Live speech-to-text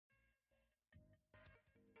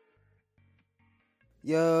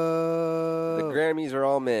The Yo. Grammys are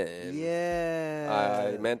all men.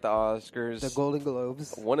 Yeah. I meant the Oscars. The Golden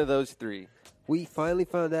Globes. One of those three. We finally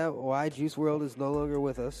found out why Juice WRLD is no longer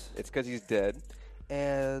with us. It's because he's dead.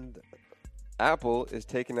 And, Apple is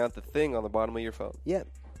taking out the thing on the bottom of your phone. yep,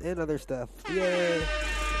 and other stuff. Yay.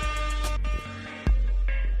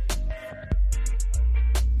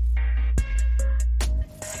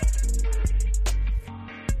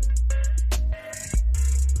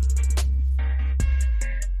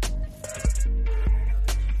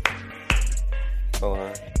 Hold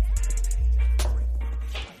on.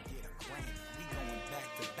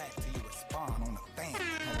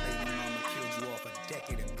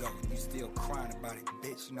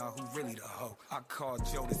 You know who really the hoe. I called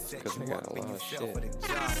Joe to set Because I you got up a and lot you of fell shit. for the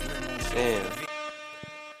job. Damn.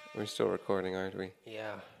 We're still recording, aren't we?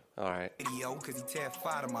 Yeah. All right. Video, cause he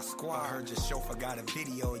terrified of my squad. I heard your chauffeur got a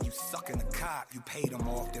video of you sucking a cop. You paid him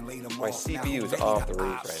off, then laid him My off. CPU is off the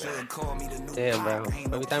roof right now. Damn, bro.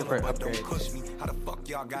 Maybe time for an upgrade. Push me. How the fuck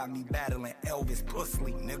y'all got me battling Elvis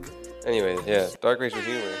Pusley, nigga? Anyways, yeah. Dark Racial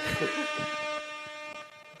Humor.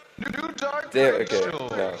 Damn, okay.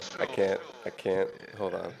 No, I can't.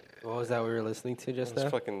 Hold on. What was that we were listening to just This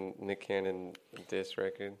now? fucking Nick Cannon diss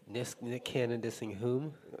record. Nick Cannon dissing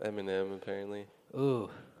whom? Eminem, apparently.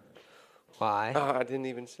 Ooh. Why? Oh, I didn't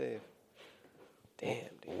even save. Damn,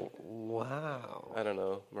 dude. Wow. I don't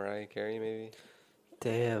know. Mariah Carey, maybe?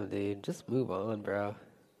 Damn, dude. Just move on, bro.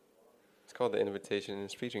 It's called The Invitation, and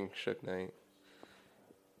it's featuring Suge Knight.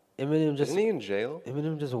 Eminem just Isn't he in jail?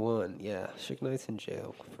 won. Yeah, Suge Knight's in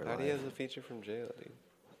jail for How life. do you have a feature from jail, dude?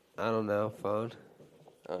 I don't know. Phone.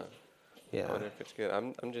 I Yeah. wonder if it's good.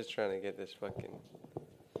 I'm just trying to get this fucking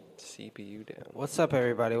CPU down. What's up,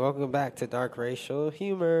 everybody? Welcome back to Dark Racial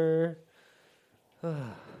Humor.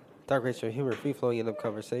 Dark Racial Humor, free-flowing end-up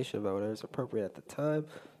conversation about whatever's appropriate at the time.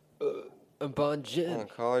 And Bon Jin.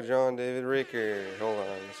 Caller John David Ricker. Hold on,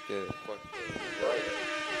 let's get it.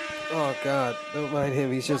 Oh, God. Don't mind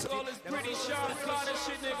him. He's just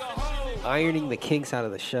ironing the kinks out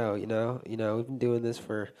of the show, you know? We've been doing this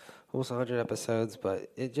for almost 100 episodes, but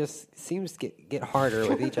it just seems to get harder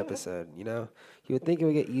with each episode, you know? You would think it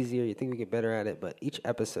would get easier. You think we get better at it, but each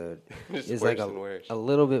episode Just is worse like and worse. a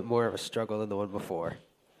little bit more of a struggle than the one before.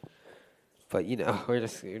 But, we're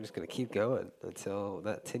just going to keep going until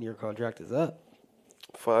that 10-year contract is up.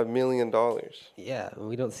 $5 million. Yeah, and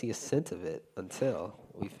we don't see a cent of it until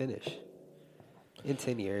we finish. In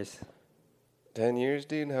 10 years. 10 years,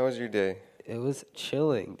 dude? How was your day? It was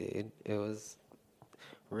chilling, dude. It was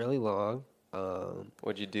really long.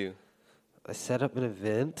 What'd you do? I set up an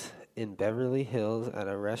event in Beverly Hills at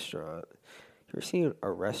a restaurant. You ever seen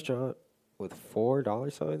a restaurant with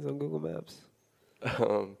 $4 signs on Google Maps?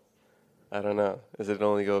 I don't know. Does it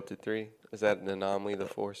only go up to 3? Is that an anomaly, the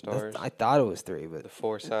 4 stars? I thought it was 3, but The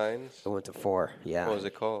 4 signs? it went to 4. Yeah. What was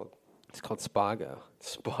it called? It's called Spago.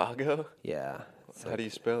 Spago? Yeah. How do you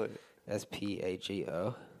spell it?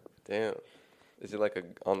 Spago. Damn. Is it like a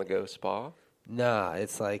on-the-go spa? Nah,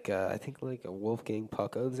 it's like, I think like a Wolfgang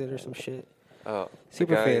Puck owns it or some shit. Oh.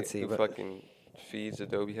 Super the guy fancy, who but- fucking feeds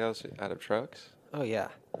Adobe House out of trucks? Oh, yeah.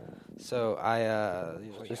 So I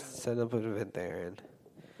just set up an event there. And,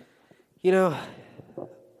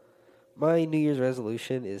 my New Year's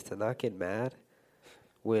resolution is to not get mad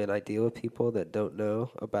when I deal with people that don't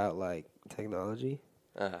know about, like, technology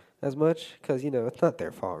Uh-huh. as much. Because, it's not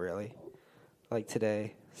their fault, really. Like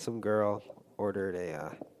today, some girl ordered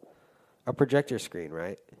a projector screen,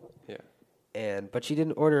 right? Yeah. But she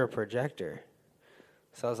didn't order a projector.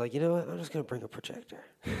 So I was like, you know what? I'm just going to bring a projector.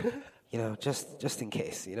 Just in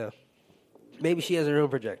case, Maybe she has her own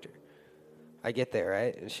projector. I get there,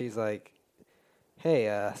 right? And she's like,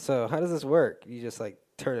 hey, so how does this work? You just, like,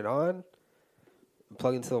 turn it on,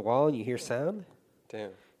 plug into the wall, and you hear sound?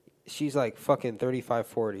 Damn. She's, like, fucking 35,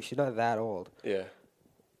 40. She's not that old. Yeah.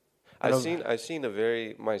 I've seen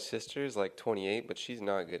my sister's like 28, but she's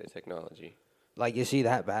not good at technology. Like, is she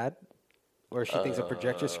that bad? Or she thinks a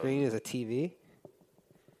projector screen is a TV?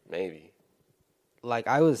 Maybe. Like,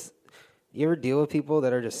 you ever deal with people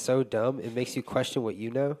that are just so dumb, it makes you question what you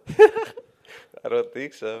know? I don't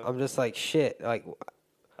think so. I'm just like, shit. Like,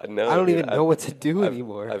 I know. I don't dude. even know what to do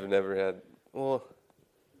anymore. I've never had. Well,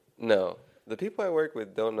 no. The people I work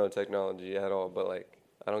with don't know technology at all, but like,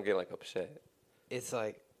 I don't get like upset. It's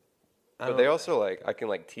like, But they also like, I can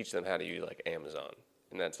like teach them how to use like Amazon,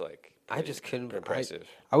 and that's like. I just couldn't. Impressive.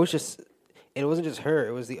 I was just, and it wasn't just her.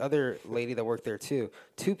 It was the other lady that worked there too.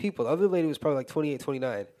 2 people. The other lady was probably like 28,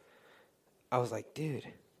 29. I was like, dude,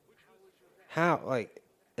 how? Like,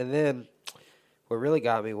 and then what really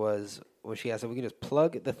got me was when she asked if we can just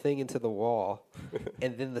plug the thing into the wall,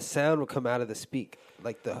 and then the sound will come out of the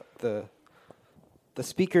like the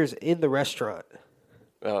speakers in the restaurant.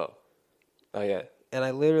 Oh yeah. And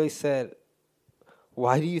I literally said,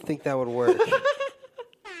 "Why do you think that would work?"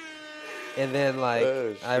 And then, like,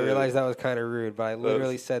 Oh, I shit. realized that was kind of rude, but I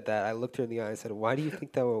literally was- said that. I looked her in the eye and said, "Why do you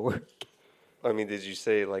think that would work?" I mean, did you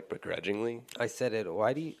say it like begrudgingly? I said it.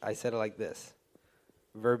 I said it like this,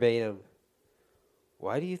 verbatim.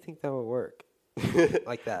 Why do you think that would work?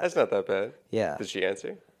 Like that. That's not that bad. Yeah. Did she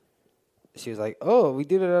answer? She was like, "Oh, we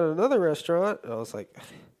did it at another restaurant." And I was like,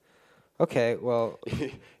 "Okay, well."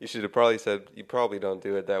 You should have probably said you probably don't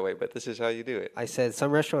do it that way, but this is how you do it. I said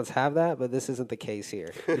some restaurants have that, but this isn't the case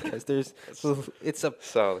here because it's a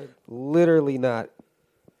Solid. literally not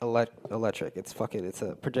electric. It's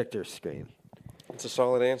a projector screen. It's a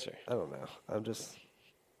solid answer. I don't know. I'm just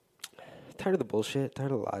tired of the bullshit,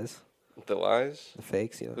 tired of the lies, The lies? the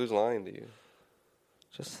fakes. You know, Who's lying to you?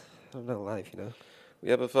 just I don't know life. You know, We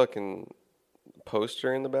have a fucking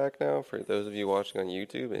poster in the back now for those of you watching on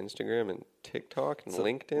YouTube, Instagram, and TikTok and a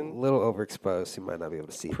LinkedIn. little overexposed. You might not be able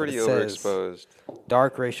to see. but Pretty it says, overexposed.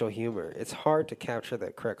 Dark racial humor. It's hard to capture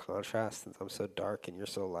the correct contrast since I'm so dark and you're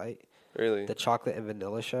so light. Really. The chocolate and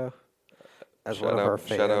vanilla show. As Shout one of out, our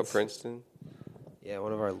fans. shout out Princeton. Yeah,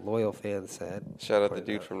 one of our loyal fans said. Shout out the pointed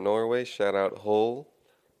dude from Norway. Shout out Hull.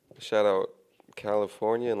 Shout out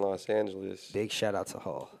California and Los Angeles. Big shout out to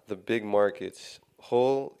Hull. The big markets.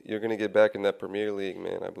 Hull, you're going to get back in that Premier League,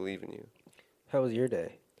 man. I believe in you. How was your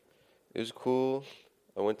day? It was cool.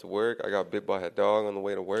 I went to work. I got bit by a dog on the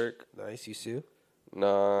way to work. Nice, you sue?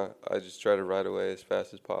 Nah, I just try to ride away as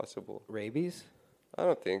fast as possible. Rabies? I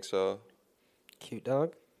don't think so. Cute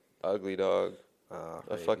dog? Ugly dog. A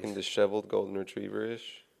Rabies. fucking disheveled golden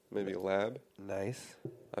retriever-ish. Maybe a lab. Nice.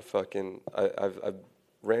 I've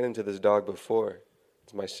ran into this dog before.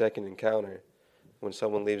 It's my second encounter. When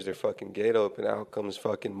someone leaves their fucking gate open, out comes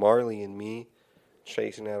fucking Marley and me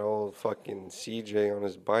chasing that old fucking CJ on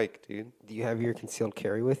his bike, dude. Do you have your concealed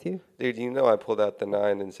carry with you? Dude, you know I pulled out the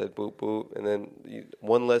 9 and said boop boop, and then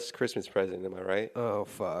one less Christmas present, am I right? Oh,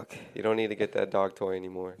 fuck. You don't need to get that dog toy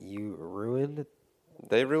anymore. You ruined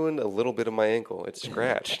They ruined a little bit of my ankle. It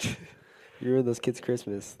scratched. You ruined those kids'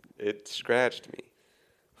 Christmas. It scratched me.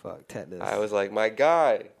 Fuck, tetanus. I was like, my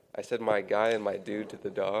guy. I said my guy and my dude to the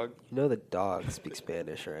dog. You know the dog speaks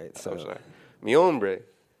Spanish, right? So I was like, mi hombre,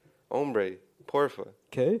 porfa.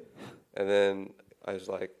 Okay. And then I was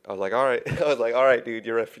like, all right. I was like, all right, dude,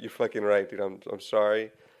 you're fucking right, dude. I'm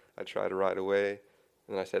sorry. I tried to ride away.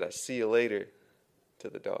 And I said, I see you later to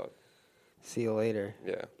the dog. See you later.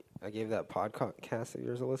 Yeah. I gave that podcast of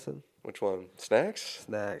yours a listen. Which one? Snacks?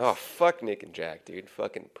 Snacks. Oh, fuck Nick and Jack, dude.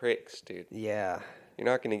 Fucking pricks, dude. Yeah. You're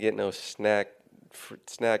not going to get no snack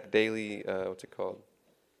daily, what's it called?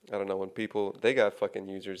 I don't know, when people, they got fucking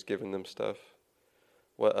users giving them stuff.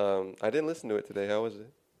 Well, I didn't listen to it today. How was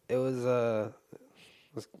it? It was,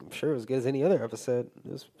 I'm sure it was as good as any other episode.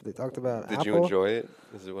 They talked about Did Apple. you enjoy it?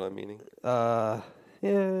 Is what I'm meaning. Yeah,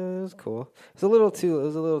 it was cool. It was a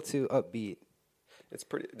little too upbeat. It's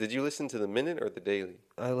pretty. Did you listen to the minute or the daily?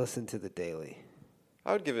 I listened to the daily.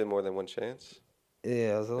 I would give it more than one chance.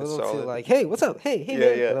 Yeah, it was a little too solid. like, hey, what's up? Hey, Yeah,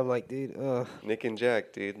 man. yeah. And I'm like, dude, Nick and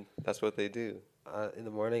Jack, dude. That's what they do. in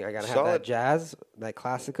the morning I gotta have Solid. that jazz, that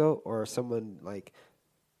classico, or someone like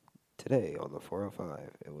today on the 405.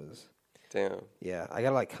 It was Damn. yeah. I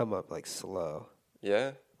gotta like come up like slow,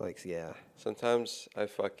 Yeah. like yeah. Sometimes I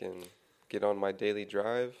fucking get on my daily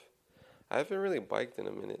drive. I haven't really biked in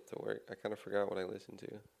a minute to work. I kind of forgot what I listened to.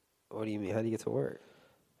 What do you mean? How do you get to work?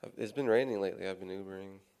 It's been raining lately. I've been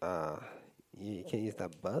Ubering. You can't use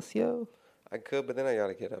that bus, yo. I could, but then I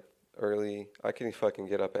gotta get up early. I can fucking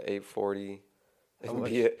get up at 8:40 How and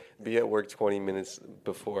much? be at work 20 minutes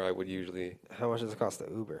before I would usually. How much does it cost to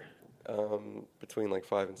Uber? Between like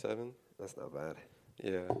 5 and 7. That's not bad.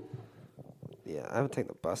 Yeah, Yeah, I haven't taken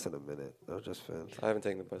the bus in a minute. No, just been I haven't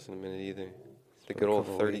taken the bus in a minute either. The been good a old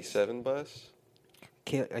couple weeks. 37 bus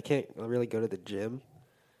I can't really go to the gym.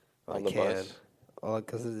 Well, on I the can. bus.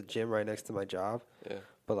 Because there's a gym right next to my job. Yeah,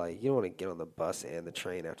 But like, you don't want to get on the bus and the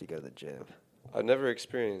train after you go to the gym. I've never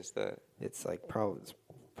experienced that. It's like probably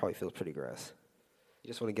feels pretty gross. You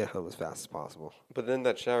just want to get home as fast as possible. But then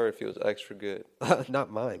that shower feels extra good.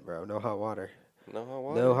 Not mine, bro. No hot water. No hot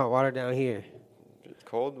water. No hot water down here.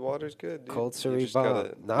 Cold water's good, dude. Cold You Surrey just bomb.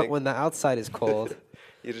 gotta Not make- when the outside is cold.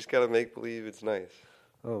 You just gotta make believe it's nice.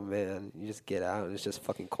 Oh man, you just get out and it's just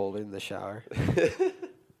fucking colder in the shower.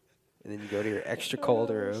 And then you go to your extra cold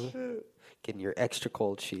room, getting your extra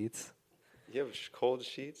cold sheets. You have cold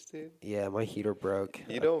sheets, dude? Yeah, my heater broke.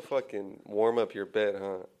 You don't fucking warm up your bed,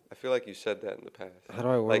 huh? I feel like you said that in the past. How do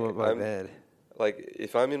I warm Like, up my bed? Like,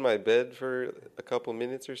 if I'm in my bed for a couple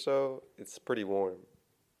minutes or so, it's pretty warm.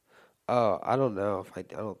 Oh, I don't know if I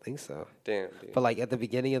don't think so. Damn, dude. But like at the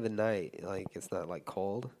beginning of the night, like it's not like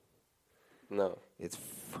cold. No. It's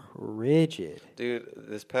frigid. Dude,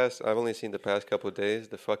 I've only seen the past couple of days.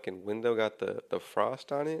 The fucking window got the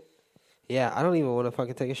frost on it. Yeah, I don't even want to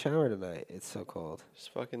fucking take a shower tonight. It's so cold.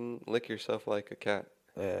 Just fucking lick yourself like a cat.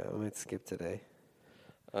 Yeah, I might skip today.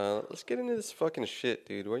 Let's get into this fucking shit,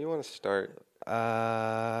 dude. Where do you want to start?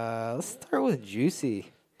 Let's start with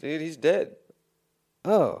Juicy. Dude, he's dead.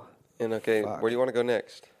 Oh. And okay, Fuck. where do you want to go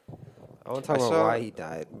next? I want to talk about why he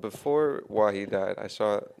died. Before why he died, let's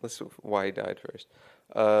do why he died first.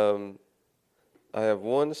 I have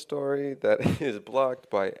one story that is blocked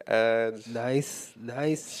by ads. Nice.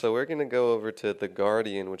 So we're going to go over to The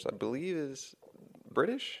Guardian, which I believe is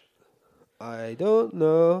British. I don't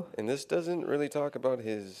know. And this doesn't really talk about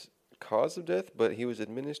his cause of death, but he was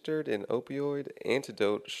administered an opioid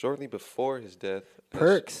antidote shortly before his death.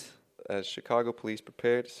 Perks. As Chicago police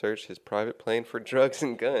prepared to search his private plane for drugs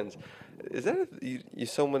and guns. Is that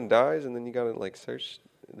someone dies and then you gotta like search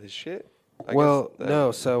his shit?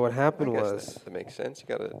 No. So what happened was that makes sense. You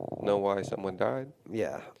gotta know why someone died.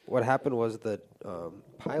 Yeah. What happened was the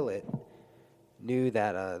pilot knew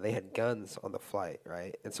that they had guns on the flight,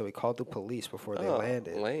 right? And so he called the police before they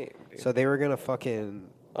landed. Lame, dude. So they were gonna fucking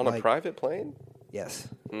on a private plane? Yes.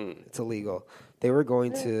 It's illegal. They were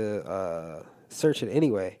going to search it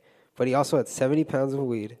anyway, but he also had 70 pounds of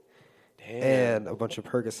weed and a bunch of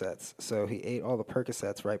Percocets. So he ate all the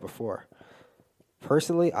Percocets right before.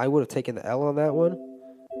 Personally, I would have taken the L on that one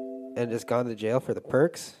and just gone to jail for the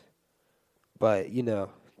perks. But, you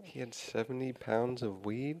know. He had 70 pounds of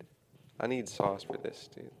weed? I need sauce for this,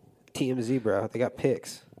 dude. TMZ, bro. They got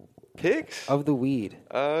pics. Pics? Of the weed.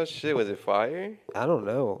 Oh, shit. Was it fire? I don't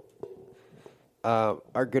know.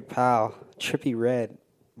 Our good pal, Trippy Red,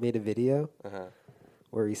 made a video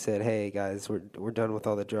where he said, hey, guys, we're done with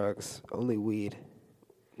all the drugs. Only weed.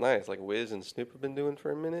 Nice. Like Wiz and Snoop have been doing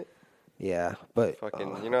for a minute? Yeah, but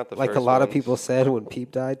fucking, you're not the like first a lot of ones. people said when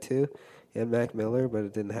Peep died, too, and Mac Miller, but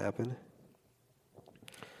it didn't happen.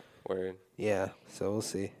 Word. Yeah, so we'll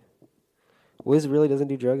see. Wiz really doesn't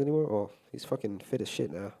do drugs anymore? Oh, he's fucking fit as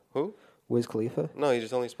shit now. Who? Wiz Khalifa? No, he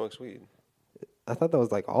just only smokes weed. I thought that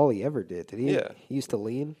was like all he ever did. Did he? Yeah. He used to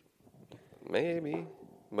lean? Maybe.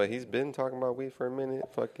 But he's been talking about weed for a minute.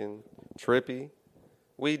 Fucking trippy.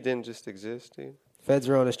 Weed didn't just exist, dude. Feds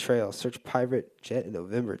are on his trail. Search pirate jet in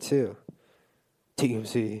November, too.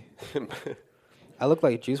 TMZ. I look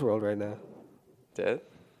like Juice WRLD right now. Dead?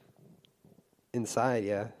 Inside,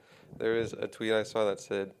 yeah. There was a tweet I saw that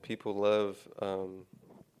said people love,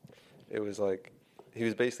 it was like, he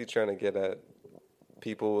was basically trying to get at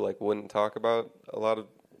people like wouldn't talk about a lot of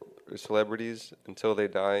celebrities until they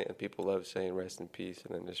die, and people love saying rest in peace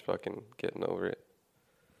and then just fucking getting over it.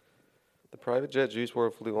 The private jet Juice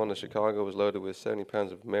WRLD flew on to Chicago was loaded with 70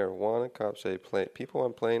 pounds of marijuana. Cops say people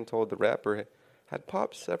on plane told the rapper had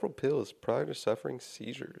popped several pills prior to suffering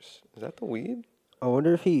seizures. Is that the weed? I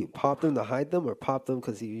wonder if he popped them to hide them or popped them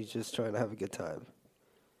because he was just trying to have a good time.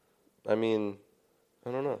 I mean,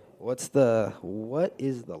 I don't know. What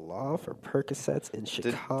is the law for Percocets in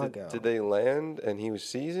Chicago? Did they land and he was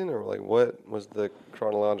seasoned, or like what was the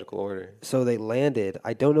chronological order? So they landed.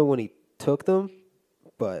 I don't know when he took them,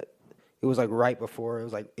 but it was like right before. It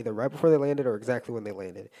was like either right before they landed or exactly when they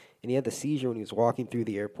landed. And he had the seizure when he was walking through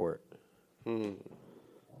the airport. Damn.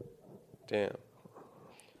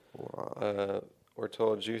 Wow. We're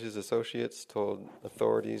told Juice's associates told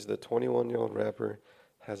authorities the 21-year-old rapper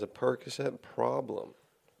has a Percocet problem.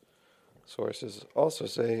 Sources also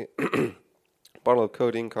say a bottle of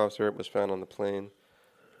codeine cough syrup was found on the plane,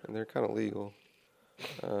 and they're kind of legal.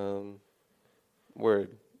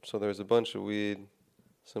 Word. So there's a bunch of weed,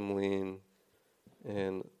 some lean,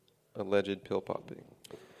 and alleged pill popping.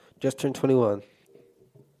 Just turned 21.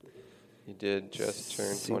 He did just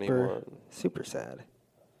turn 21. Super sad.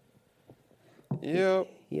 Yep.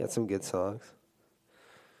 He had some good songs.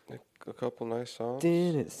 A couple nice songs.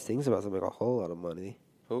 Dude, it Sting's about to make a whole lot of money.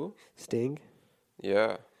 Who? Sting?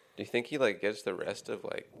 Yeah. Do you think he like gets the rest of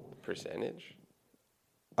like percentage?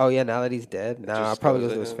 Oh yeah, now that he's dead, nah, just probably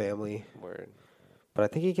goes goes to to his him? family. Word. But I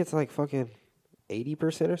think he gets like fucking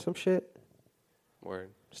 80% or some shit. Word.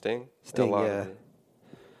 Sting? Sting, A lot yeah. of it.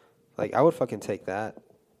 Like I would fucking take that.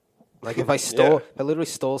 Like if I stole, Yeah. I literally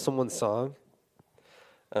stole someone's song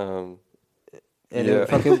Um, and Yeah. it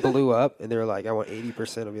fucking blew up, and they were like, "I want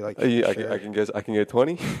 80%." I'll be like, I sure. can guess. I can get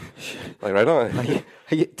 20. Like right on.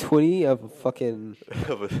 I get 20 of a fucking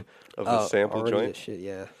of a sample already joint. good shit.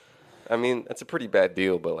 Yeah. I mean, that's a pretty bad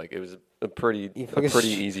deal, but like it was a pretty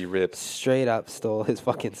easy rip. Straight up stole his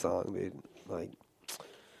fucking song, dude. Like,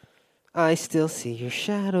 I still see your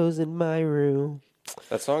shadows in my room.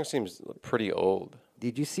 That song seems pretty old.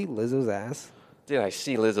 Did you see Lizzo's ass? Did I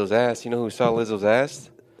see Lizzo's ass? You know who saw Lizzo's ass?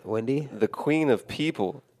 Wendy? The queen of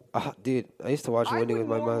people. Oh, dude, I used to watch Wendy with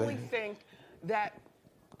my mother. I would normally think that,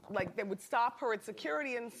 like, they would stop her at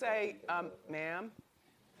security and say, ma'am,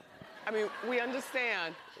 I mean, we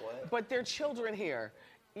understand, but there are children here.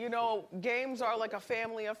 You know, games are like a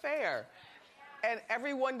family affair, and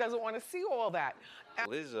everyone doesn't want to see all that.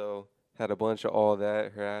 Lizzo had a bunch of all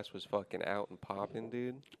that. Her ass was fucking out and popping,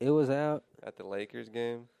 dude. It was out. At the Lakers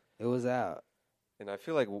game. It was out. And I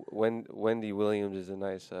feel like Wendy Williams is a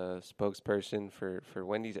nice spokesperson for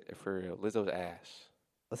Lizzo's ass.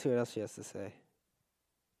 Let's hear what else she has to say.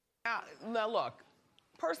 Now look,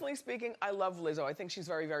 personally speaking, I love Lizzo. I think she's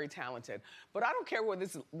very, very talented. But I don't care whether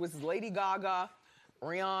this was Lady Gaga,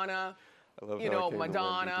 Rihanna,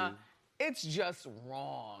 Madonna. It's just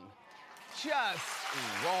wrong. Just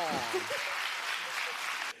wrong.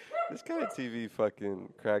 This kind of TV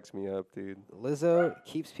fucking cracks me up, dude. Lizzo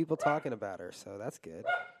keeps people talking about her, so that's good.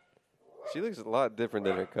 She looks a lot different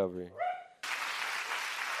than her cover.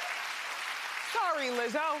 Sorry,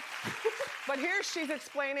 Lizzo. But here she's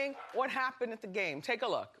explaining what happened at the game. Take a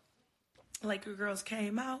look. Laker girls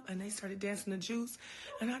came out and they started dancing the juice,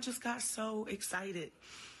 and I just got so excited.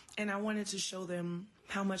 And I wanted to show them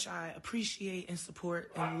how much I appreciate and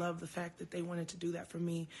support and love the fact that they wanted to do that for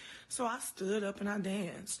me. So I stood up and I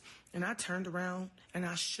danced, and I turned around and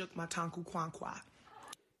I shook my Tonku Kwankwa.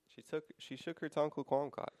 She shook her Tonku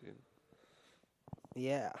Kwankwa, dude.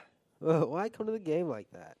 Yeah. Why come to the game like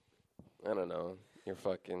that? I don't know. You're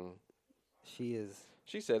fucking. She is.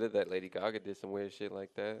 She said it that Lady Gaga did some weird shit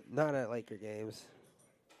like that. Not at Laker games.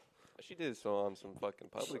 She did so on some fucking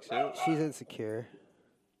public shit. She's insecure.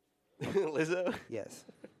 Lizzo? Yes.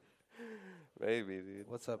 Maybe, dude.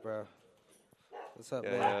 What's up, bro? What's up,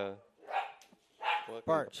 Yeah. man?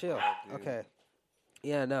 Bart, chill. Dude. Okay.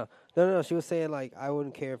 Yeah, no. She was saying, like, I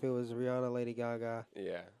wouldn't care if it was Rihanna, Lady Gaga.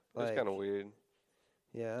 Yeah. That's Like- kind of weird.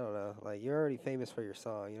 Yeah, I don't know. Like, you're already famous for your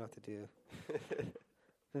song. You don't have to do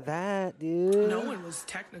that, dude. No one was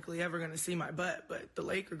technically ever going to see my butt, but the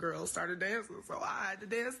Laker girls started dancing, so I had to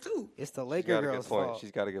dance too. It's the She's Laker got a good girls' point. fault.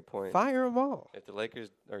 She's got a good point. Fire them all. If the Lakers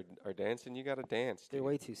are dancing, you got to dance, dude. They're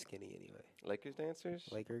way too skinny anyway. Lakers dancers?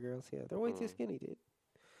 Laker girls, yeah. They're way too skinny, dude.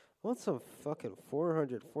 I want some fucking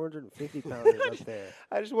 400, 450 pounders up there.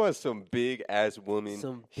 I just want some big-ass woman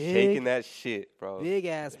Some shaking that shit, bro. Big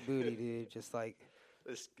ass booty, dude. Just like,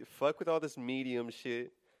 Let's fuck with all this medium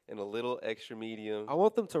shit and a little extra medium. I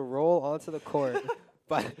want them to roll onto the court.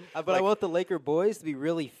 But I want the Laker boys to be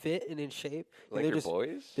really fit and in shape. And Laker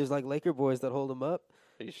boys? There's like Laker boys that hold them up.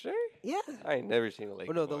 Are you sure? Yeah. I ain't never seen a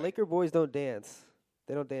Laker Oh, no, boy. the Laker boys don't dance.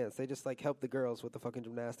 They don't dance. They just like help the girls with the fucking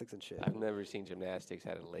gymnastics and shit. I've never seen gymnastics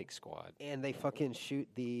at a lake squad. And they fucking shoot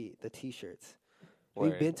the T-shirts. Word.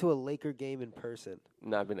 We've been to a Laker game in person.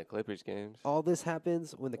 Not been to Clippers games. All this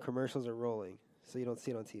happens when the commercials are rolling, so you don't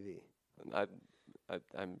see it on TV.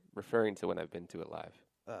 I'm referring to when I've been to it live.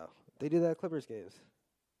 Oh, they do that at Clippers games.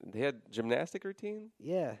 They had gymnastic routine?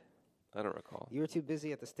 Yeah. I don't recall. You were too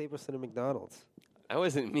busy at the Staples Center McDonald's. That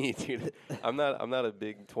wasn't me, dude. I'm not a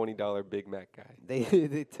big $20 Big Mac guy.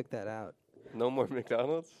 They took that out. No more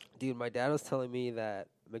McDonald's? Dude, my dad was telling me that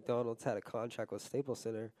McDonald's had a contract with Staples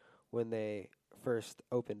Center when they first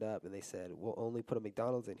opened up, and they said, we'll only put a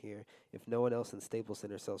McDonald's in here if no one else in Staples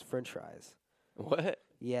Center sells French fries. What?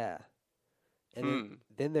 Yeah. And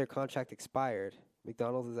then their contract expired.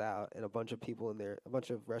 McDonald's is out, and a bunch of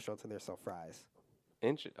restaurants in there sell fries.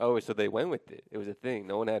 Oh, so they went with it. It was a thing.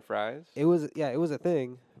 No one had fries? It was a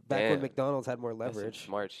thing back when Damn. McDonald's had more That's some leverage.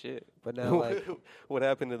 smart shit. But now, like, what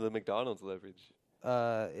happened to the McDonald's leverage?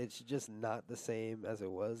 it's just not the same as it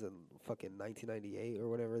was in fucking 1998 or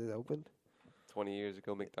whatever they opened. 20 years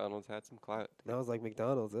ago, McDonald's had some clout. Now it's like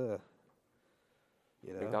McDonald's,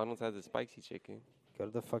 You know, McDonald's has a spicy chicken. go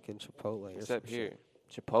to the fucking Chipotle. or Except some here. shit.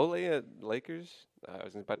 Chipotle at Lakers? I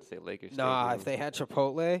was about to say Lakers. Nah, Stadium. if they had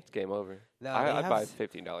Chipotle, It's game over. Nah, I'd they buy have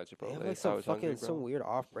 $15 Chipotle they have like if I some was fucking hungry, bro. some weird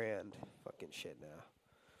off-brand fucking shit now.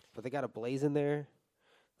 But they got a Blaze in there.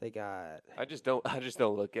 They got I just don't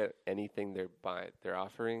look at anything they're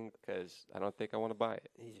offering because I don't think I want to buy it.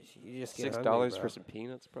 you just get $6 hungry, for bro. some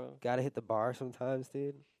peanuts, bro. Gotta hit the bar sometimes,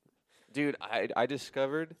 dude. Dude, I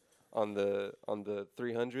discovered on the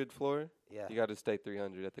 300 floor. Yeah. You got to stay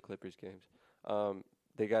 300 at the Clippers games.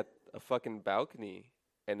 They got a fucking balcony,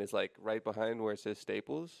 and it's like right behind where it says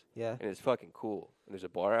Staples. Yeah. And it's fucking cool. And there's a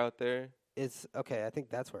bar out there. It's okay. I think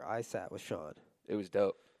that's where I sat with Sean. It was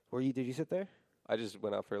dope. Did you sit there? I just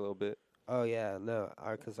went out for a little bit. Oh yeah, no,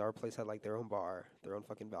 because our place had like their own bar, their own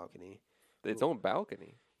fucking balcony. Its own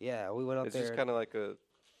balcony. Yeah, we went out It's there. just kind of like a.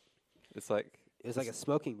 It's like. It was like a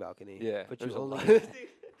smoking balcony. Yeah, but there's you a only lot. get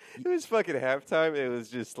It was fucking halftime. It was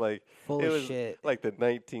just like full it of was shit. like the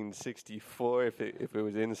 1964. If it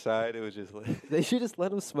was inside, it was just like. They should just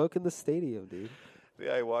let them smoke in the stadium, dude.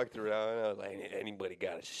 Yeah, I walked around. I was like, anybody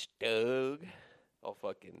got a stug? All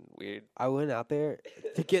fucking weird. I went out there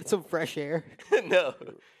to get some fresh air. No, you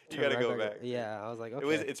Turn gotta right go back. Yeah, I was like, okay.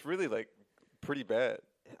 It's really like pretty bad.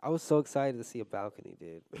 I was so excited to see a balcony,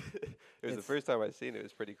 dude. It was the first time I seen it. It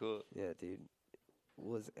was pretty cool. Yeah, dude.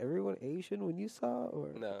 Was everyone Asian when you saw? Or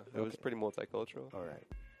No, it was pretty multicultural. All right.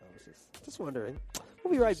 I was just wondering.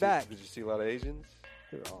 We'll be right back. Did you see a lot of Asians?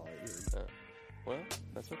 They're all Asian. Well,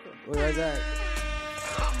 that's okay. We'll be right back.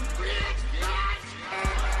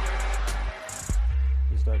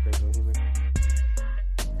 Who's Dark Racial Humor?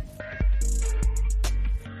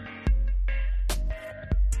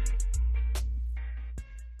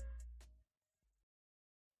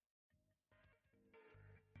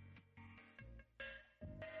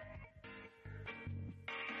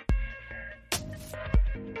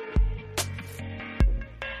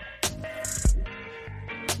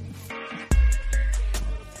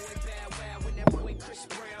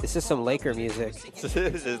 This is some Laker music. This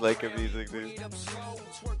is like a music, dude. You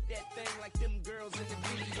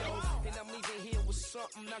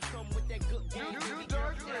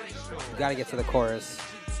gotta get to the chorus.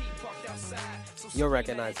 You'll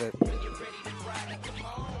recognize it.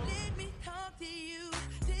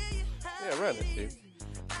 Yeah, run it, dude.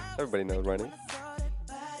 Everybody knows running.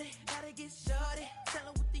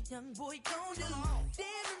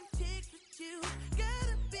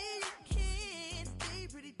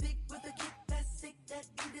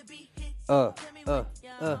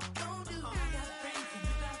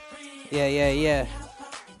 Yeah.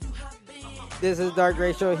 This is Dark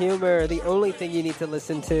Racial Humor, the only thing you need to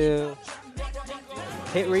listen to.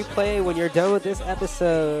 Hit replay when you're done with this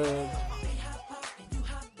episode.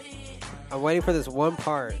 I'm waiting for this one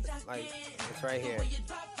part. Like, it's right here.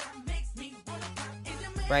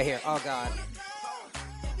 Right here. Oh, God.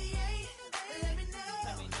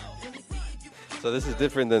 So this is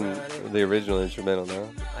different than the original instrumental, no?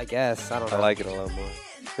 I guess. I don't know. I like it a lot more.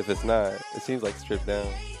 If it's not, it seems like stripped down.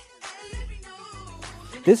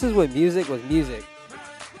 This is when music was music.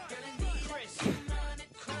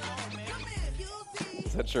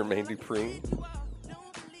 Is that Jermaine Dupri?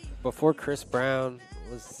 Before Chris Brown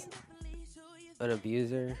was an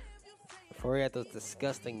abuser, before he had those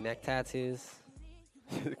disgusting neck tattoos.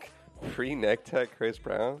 Pre-neck tat Chris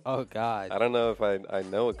Brown? Oh, God. I don't know if I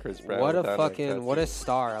know a Chris Brown. What a without neck fucking, what a tattoos.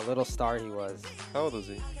 star, a little star he was. How old was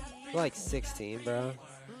he? Like 16, bro.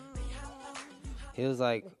 He was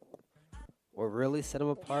like, what really set him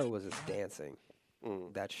apart was his dancing.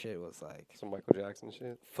 That shit was like Some Michael Jackson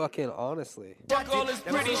shit. fucking honestly. Fuck all this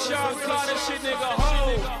pretty sharp, call that shit nigga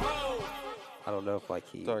hoe. I don't know if like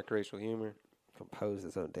he Dark racial humor. composed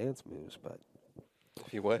his own dance moves, but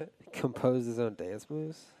If you what? composed his own dance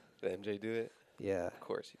moves. Did MJ do it? Yeah. Of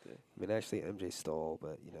course he did. I mean, actually, MJ stole,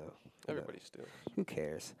 but you know, Everybody still. who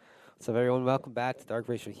cares? What's up, everyone? Welcome back to Dark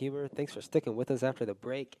Racial Humor. Thanks for sticking with us after the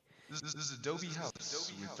break. This is Adobe House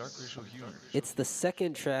with Dark Racial Humor. It's the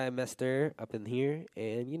second trimester up in here,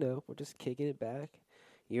 and you know, we're just kicking it back.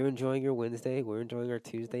 You're enjoying your Wednesday. We're enjoying our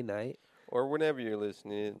Tuesday night. Or whenever you're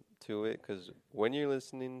listening to it, because when you're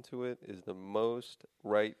listening to it is the most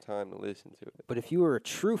right time to listen to it. But if you were a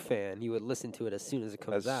true fan, you would listen to it as soon as it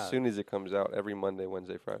comes out. As soon as it comes out, every Monday,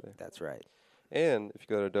 Wednesday, Friday. That's right. And if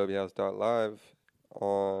you go to adobehouse.live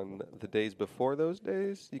on the days before those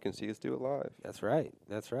days, you can see us do it live. That's right.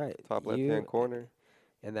 That's right. Top You left-hand corner.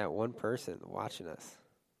 And that one person watching us.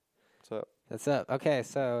 What's up? That's up. Okay,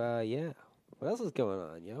 so, yeah. What else is going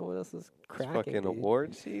on, yo? What else is It's cracking, fucking dude?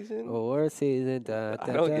 award season. Award season. I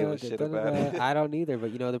don't give a shit about it. I don't either,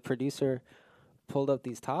 but, you know, the producer pulled up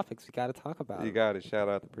these topics we got to talk about. You got to shout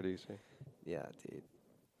out the producer. Yeah, dude.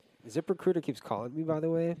 ZipRecruiter keeps calling me, by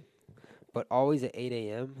the way, but always at 8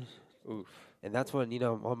 a.m. Oof. And that's when, you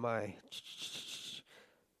know, I'm on my...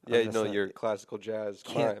 Yeah, on you this, know your classical jazz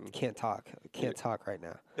climb. Can't talk. Can't talk right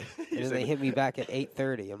now. And You then said they it. hit me back at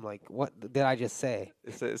 8:30. I'm like, what did I just say?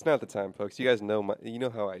 It's not the time, folks. You guys know you know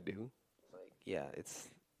how I do. Yeah,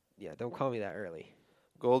 don't call me that early.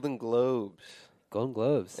 Golden Globes. Golden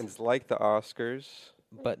Globes. And it's like the Oscars.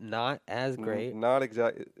 But not as great. Not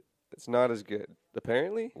exactly. It's not as good.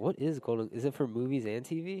 Apparently. What is Golden? Is it for movies and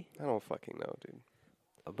TV? I don't fucking know, dude.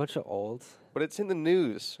 A bunch of olds. But it's in the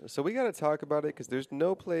news, so we got to talk about it because there's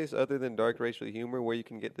no place other than dark racial humor where you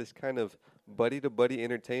can get this kind of buddy-to-buddy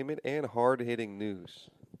entertainment and hard-hitting news.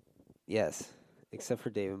 Yes, except for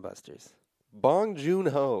Dave and Buster's. Bong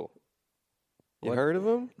Joon-ho. You What? heard of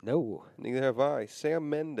him? No. Neither have I. Sam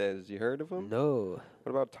Mendes. You heard of him? No.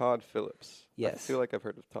 What about Todd Phillips? I Yes. feel like I've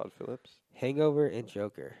heard of Todd Phillips. Hangover and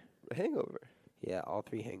Joker. Hangover. Yeah, all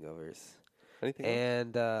 3 hangovers. Anything else?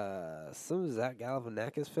 And some Zach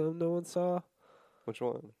Galifianakis film no one saw. Which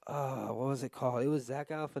one? What was it called? It was Zach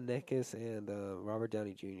Galifianakis and Robert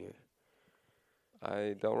Downey Jr.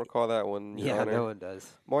 I don't recall that one. Your Yeah, Honor. no one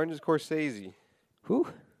does. Martin Scorsese. Who?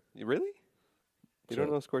 You really? You don't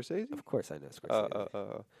Sure. know Scorsese? Of course I know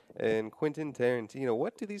Scorsese. And Quentin Tarantino.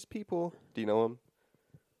 What do these people? Do you know him?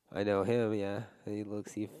 I know him, yeah. He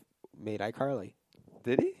made iCarly.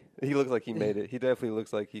 Did he? He looks like he made it. He definitely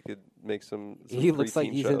looks like he could make some He looks like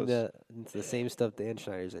preteen he's shows. into the same stuff Dan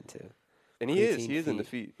Schneider's into. And he is. preteen He is in the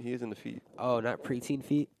feet. feet. He is in the feet. Oh, not preteen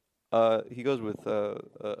feet? He goes with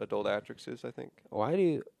adult actresses, I think. Why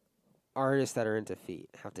do artists that are into feet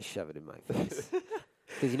have to shove it in my face?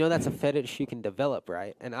 Because you know that's a fetish you can develop,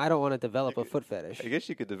 right? And I don't want to develop a foot fetish. I guess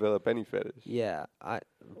you could develop any fetish. Yeah, but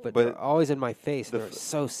But they're always in my face. the They're f-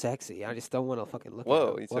 so sexy. I just don't want to fucking look at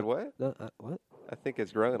Whoa, them. you said what? No, what? I think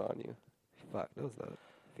it's growing on you. Fuck, no, it's not.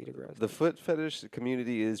 Feet are gross. The foot fetish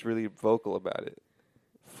community is really vocal about it.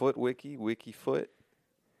 Foot Wiki, Wiki Foot,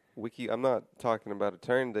 Wiki. I'm not talking about a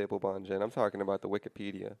turntable, Bonjen. I'm talking about the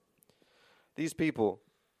Wikipedia. These people,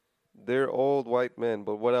 they're old white men,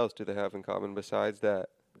 but what else do they have in common besides that?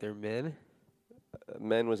 They're men?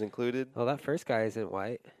 Men was included. Well, that first guy isn't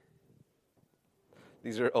white.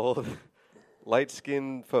 These are old,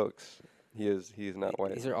 light-skinned folks. He is not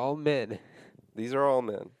white. These are all men. These are all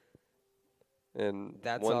men. And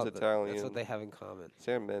That's one's all. Italian. That's what they have in common.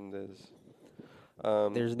 Sam Mendes.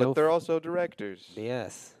 There's but no they're f- also directors.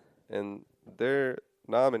 Yes. And they're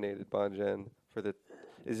nominated, Bonjen, for the...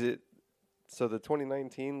 Is it... So the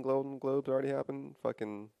 2019 Golden Globes already happened?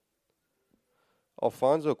 Fucking...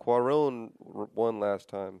 Alfonso Cuarón won last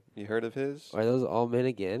time. You heard of his? Are those all men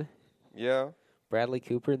again? Yeah. Bradley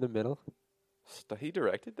Cooper in the middle? He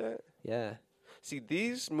directed that? Yeah. See,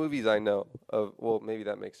 these movies I know of... Well, maybe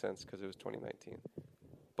that makes sense because it was 2019.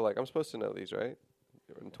 But, like, I'm supposed to know these, right?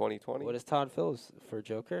 In 2020? What is Todd Phillips for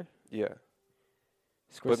Joker? Yeah.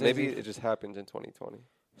 Scorsese But maybe it just happened in 2020.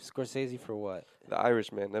 Scorsese for what? The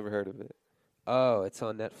Irishman, never heard of it. Oh, it's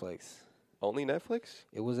on Netflix. Only Netflix?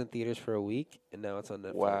 It was in theaters for a week, and now it's on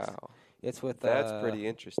Netflix. Wow. It's with That's pretty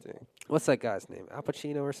interesting. What's that guy's name? Al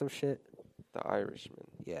Pacino or some shit? The Irishman.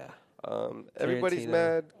 Yeah. Everybody's Tarantino.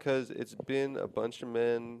 mad because it's been a bunch of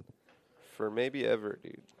men for maybe ever,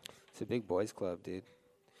 dude. It's a big boys club, dude.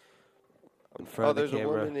 In Oh, front of the there's a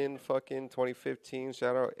camera. woman in fucking 2015.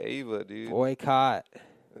 Shout out Ava, dude. Boycott.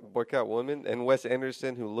 Boycott woman. And Wes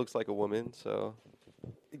Anderson, who looks like a woman, so.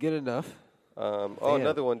 Good enough. Oh, Damn.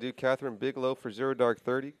 another one, dude. Catherine Bigelow for Zero Dark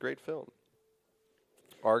 30. Great film.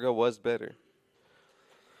 Argo was better.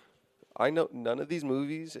 I know none of these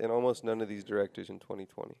movies and almost none of these directors in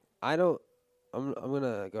 2020. I'm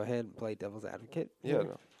gonna go ahead and play devil's advocate. Yeah, here.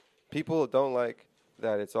 no. People don't like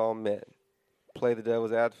that it's all men. Play the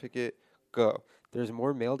devil's advocate. Go. There's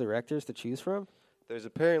more male directors to choose from? There's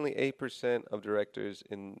apparently 8% of directors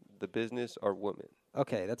in the business are women.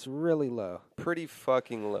 Okay, that's really low. Pretty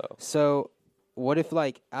fucking low. So, what if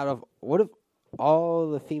all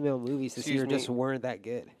the female movies this Excuse year me. just weren't that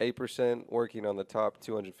good? 8% working on the top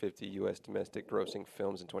 250 U.S. domestic grossing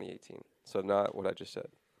films in 2018. So not what I just said.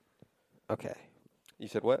 Okay. You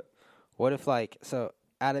said what? What if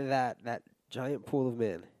out of that giant pool of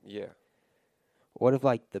men, Yeah. what if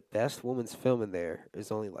the best woman's film in there is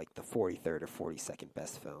only the 43rd or 42nd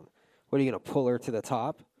best film? What are you gonna pull her to the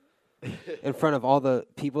top in front of all the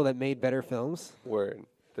people that made better films? Word.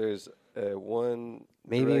 There's one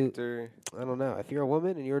Maybe- director I don't know. If you're a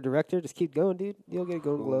woman and you're a director, just keep going, dude. You'll get a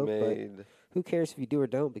Golden who Globe. made... But who cares if you do or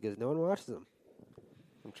don't because no one watches them.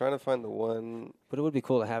 I'm trying to find the one... But it would be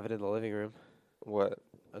cool to have it in the living room, What?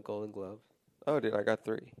 a Golden Globe. Oh, dude, I got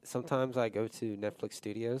 3. Sometimes I go to Netflix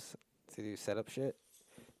Studios to do setup shit,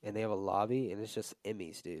 and they have a lobby, and it's just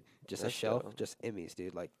Emmys, dude. Just That's a shelf, dope. just Emmys,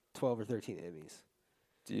 dude. 12 or 13 Emmys.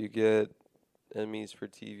 Do you get Emmys for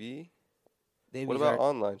TV? The Emmys What about are,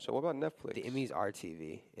 online show? What about Netflix? the Emmys are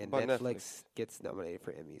TV, and What about Netflix gets nominated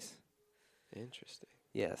for Emmys. Interesting.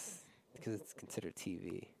 Yes, because it's considered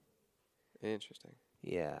TV. Interesting.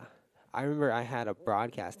 Yeah. I remember I had a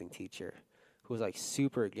broadcasting teacher who was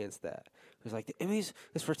super against that. He was like, the Emmys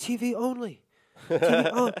is for TV only.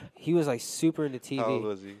 TV only. He was super into TV. How old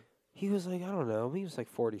was he? He was I don't know, he was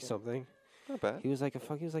 40 something. Not bad. He was like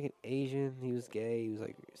he was like an Asian. He was gay. He was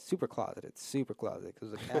like super closeted. 'Cause it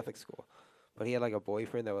was a Catholic school. But he had like a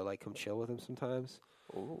boyfriend that would like come chill with him sometimes.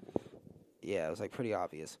 Ooh. Yeah, it was like pretty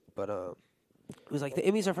obvious. But it was like the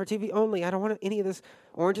Emmys are for TV only. I don't want any of this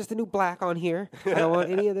Orange is the New Black on here. I don't want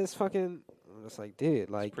any of this fucking. I'm just like, dude,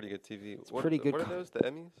 like It's pretty good TV. it's pretty good What are co- those? The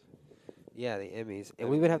Emmys? yeah, the Emmys, and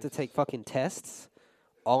we would have to take fucking tests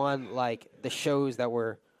on like the shows that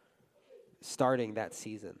were starting that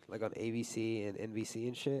season, like on ABC and NBC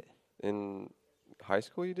and shit. In high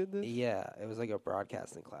school, you did this? Yeah, it was like a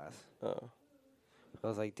broadcasting class. Oh. I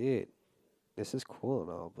was like, dude, this is cool and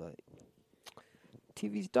all, but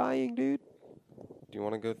TV's dying, dude. Do you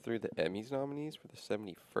want to go through the Emmys nominees for the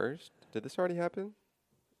 71st? Did this already happen?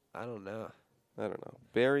 I don't know. I don't know.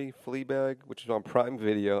 Barry, Fleabag, which is on Prime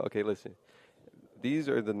Video. Okay, listen. These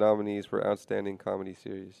are the nominees for Outstanding Comedy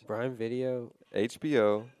Series. Prime Video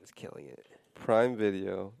HBO, is killing it. Prime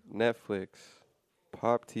Video, Netflix,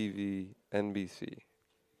 Pop TV, NBC,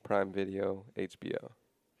 Prime Video, HBO.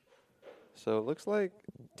 So it looks like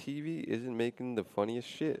TV isn't making the funniest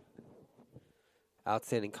shit.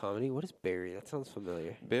 Outstanding comedy. What is Barry? That sounds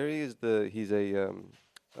familiar. Barry is he's a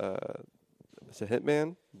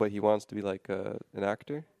hitman, but he wants to be like an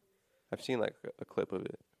actor. I've seen like a clip of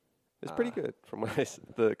it. It's pretty good from what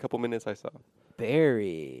the couple minutes I saw.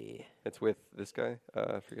 Barry. It's with this guy.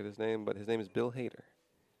 I forget his name, but his name is Bill Hader.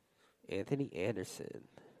 Anthony Anderson.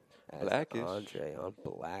 As Blackish. Andre on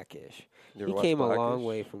Blackish. You ever He watch came a long Blackish?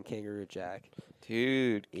 way from Kangaroo Jack.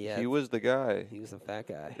 Dude, Yeah. he was the guy. He was a fat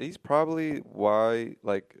guy. He's probably why,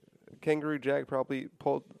 like, Kangaroo Jack probably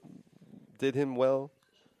did him well.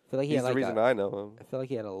 I feel like he He's had the like reason I know him. I feel like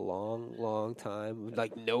he had a long time with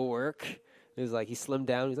like no work. It was like he slimmed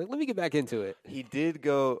down. He's like, let me get back into it. He did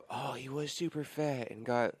go, he was super fat and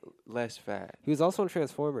got less fat. He was also in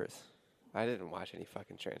Transformers. I didn't watch any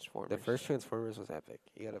fucking Transformers. The first Transformers was epic.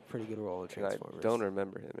 He got a pretty good role in And I Transformers. don't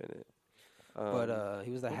remember him in it. But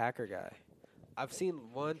he was the hacker guy. I've seen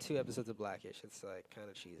 1-2 episodes of Blackish. It's like kind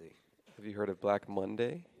of cheesy. Have you heard of Black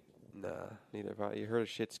Monday? Nah. Neither have I. You heard of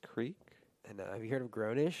Schitt's Creek? And have you heard of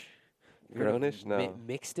Grownish? You heard of Grownish? No.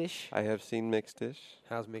 Mixedish? I have seen Mixedish.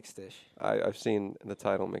 How's Mixedish? I've seen the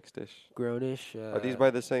title Mixedish. Grownish. Are these by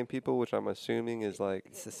the same people, which I'm assuming is like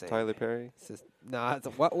It's the same. Tyler Perry? It's just, nah. It's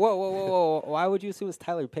whoa. Why would you assume it's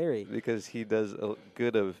Tyler Perry? Because he does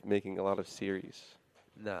good of making a lot of series.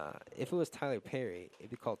 Nah. If it was Tyler Perry, it'd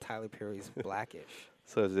be called Tyler Perry's Blackish.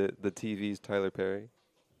 So is it the TV's Tyler Perry?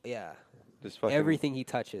 Yeah. Just fucking Everything he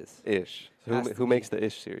touches. Ish. has Who to makes be. the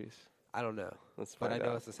Ish series? I don't know. Let's But find I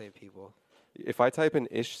know out. it's the same people. If I type in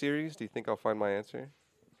Ish series, do you think I'll find my answer?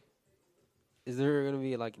 Is there going to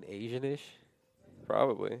be like an Asian-ish?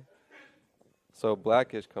 Probably. So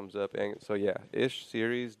Blackish comes up, and so yeah, Ish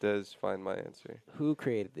series does find my answer. Who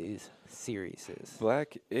created these series?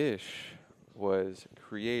 Black-ish was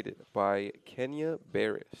created by Kenya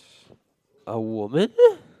Barris. A woman?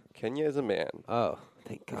 Kenya is a man. Oh,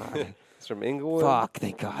 thank God. It's from Inglewood. Fuck,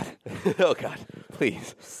 thank God. Oh God,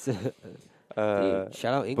 please. Dude,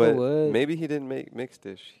 shout out But Inglewood. maybe he didn't make Mixed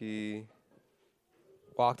Dish. He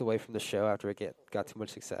Walked away from the show after it got too much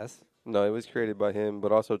success. no, it was created by him,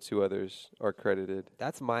 but also two others are credited.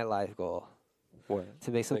 That's my life goal. What?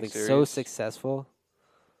 To make something so series? successful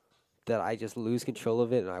that I just lose control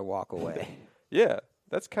of it and I walk away. Yeah,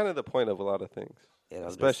 that's kind of the point of a lot of things, And I'm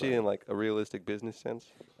just especially in like- like a realistic business sense.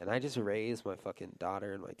 And I just raised my fucking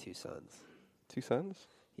daughter and my 2 sons. 2 sons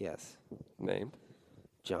Yes. named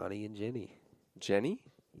Johnny and Jenny. Jenny.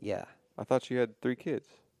 Yeah. I thought you had 3 kids.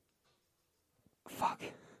 Fuck.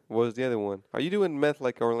 What was the other one? Are you doing meth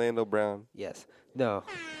like Orlando Brown? Yes. No.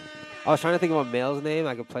 I was trying to think of a male's name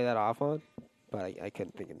I could play that off on, but I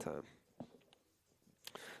couldn't think in time.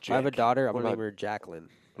 If I have a Jack. daughter, I'm What going to about- name her Jacqueline,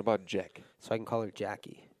 What about Jack? so I can call her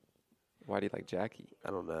Jackie. Why do you like Jackie? I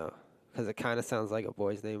don't know. Because it kind of sounds like a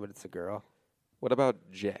boy's name, but it's a girl. What about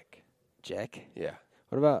Jack? Jack. Yeah.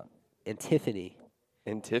 What about Antiphony?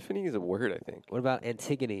 And Tiffany is a word, I think. What about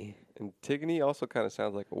Antigone? Antigone also kind of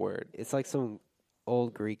sounds like a word. It's like some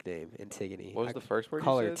old Greek name, Antigone. What was I the first word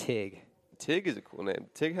call you her said? Tig. Tig is a cool name.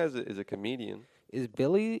 Tig is a comedian. Is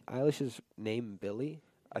Billie Eilish's name Billy?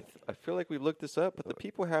 I feel like we looked this up, but the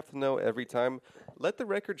people have to know every time. Let the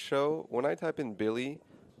record show, when I type in Billy,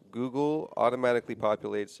 Google automatically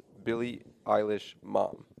populates Billie Eilish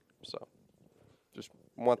mom. So, just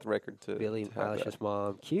want the record to Billie to have that. Eilish's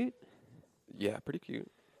mom. Cute? Yeah, pretty cute.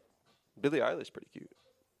 Billie Eilish, pretty cute.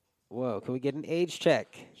 Whoa, can we get an age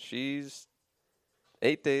check? She's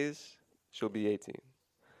 8 days. She'll be 18.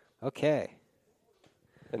 Okay.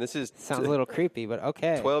 And this is Sounds a little creepy, but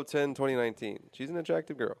okay. 12/10/2019. She's an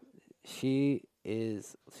attractive girl. She she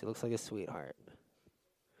looks like a sweetheart.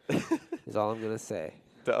 Is all I'm gonna say.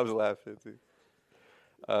 I was laughing too.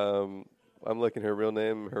 I'm looking her real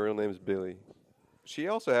name. Her real name is Billy. She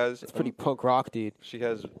also has. It's pretty punk rock, dude. She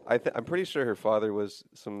has. I'm pretty sure her father was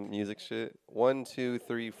some music shit. 1, 2,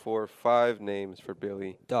 3, 4, 5 names for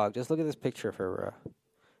Billy. Dog, just look at this picture of her, bro.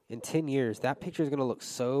 In 10 years, that picture is gonna look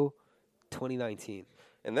so 2019.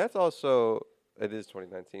 And that's also. It is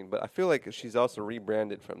 2019, but I feel like she's also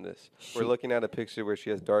rebranded from this. We're looking at a picture where she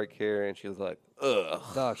has dark hair and she was like, ugh.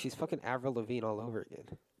 Dog, she's fucking Avril Lavigne all over again.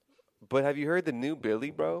 But have you heard the new Billy,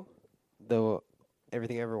 bro? The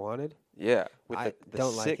Everything I Ever Wanted? Yeah. With the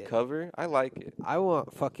don't like sick it. cover. I like it. I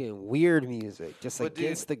want fucking weird music, just But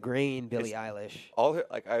against dude, the grain Billie Eilish. All her,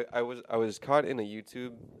 like I was caught in a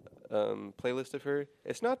YouTube playlist of her.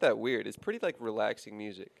 It's not that weird. It's pretty like relaxing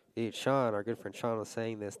music. Dude, Sean, our good friend Sean was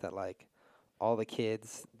saying this, that like all the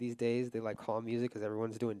kids these days, they like calm music because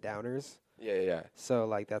everyone's doing downers. Yeah. So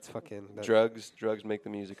like that's fucking... Drugs make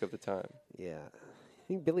the music of the time. Yeah.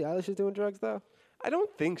 You think Billie Eilish is doing drugs though? I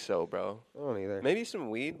don't think so, bro. I don't either. Maybe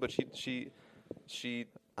some weed, but she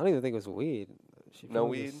I don't even think it was weed. no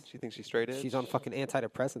weed? She thinks she's straight edge? She's on fucking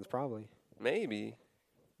antidepressants probably. Maybe.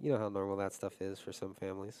 You know how normal that stuff is for some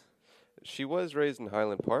families. She was raised in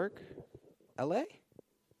Highland Park, L.A.?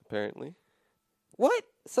 apparently. What?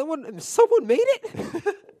 Someone made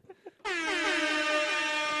it?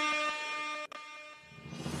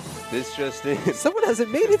 This just in. Someone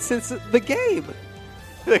hasn't made it since the game.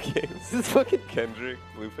 The game. Since fucking Kendrick,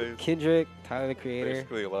 Blueface. Kendrick, Tyler the Creator.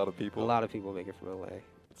 Basically a lot of people. A lot of people make it from LA.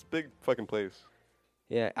 It's a big fucking place.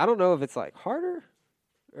 Yeah, I don't know if it's like harder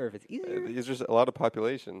or if it's easier. It's just a lot of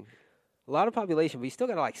population. A lot of population, but you still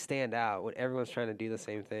gotta like stand out when everyone's trying to do the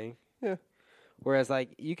same thing. Yeah. Whereas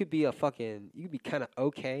like you could be kind of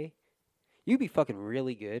okay. You could be fucking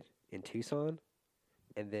really good in Tucson,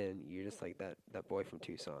 and then you're just like that boy from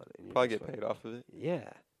Tucson. And you're Probably just get fucking- paid off of it. Yeah.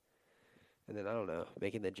 And then I don't know,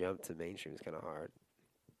 making the jump to mainstream is kind of hard.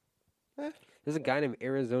 There's a guy named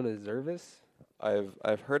Arizona Zervis.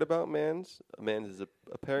 I've heard about Mans. Mans is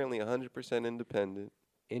apparently 100% independent.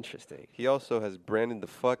 Interesting. He also has branded the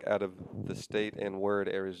fuck out of the state and word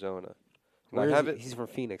Arizona. And Where I is haven't. He's from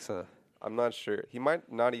Phoenix, huh? I'm not sure. He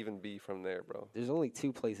might not even be from there, bro. There's only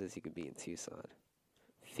two places he could be in Tucson.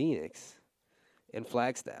 Phoenix and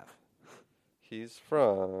Flagstaff. He's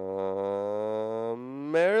from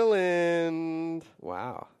Maryland.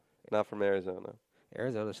 Wow. Not from Arizona.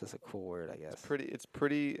 Arizona's just a cool word, I guess. It's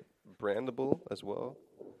pretty brandable as well.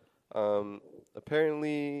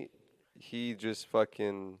 Apparently, he just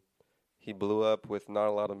he blew up with not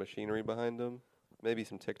a lot of machinery behind him. Maybe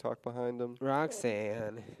some TikTok behind him.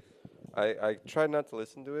 Roxanne. I tried not to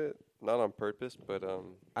listen to it, not on purpose, but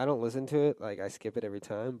I don't listen to it. Like, I skip it every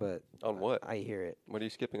time, but... on what? I hear it. What are you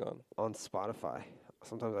skipping on? On Spotify.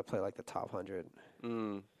 Sometimes I play, like, the top 100.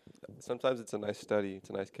 Sometimes it's a nice study. It's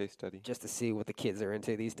a nice case study. Just to see what the kids are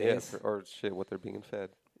into these days. Yeah, or shit, what they're being fed.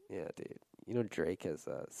 Yeah, dude. You know Drake has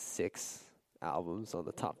 6 albums on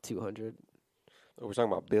the top 200? Oh, we're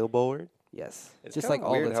talking about Billboard? Yes. It's just kinda like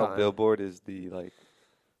all weird the how time. Billboard is the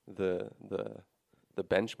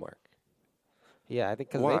benchmark. Yeah, I think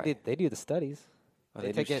because Why? they do the studies. Oh, They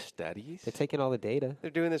they take do it- studies? They take in all the data.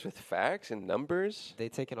 They're doing this with facts and numbers? They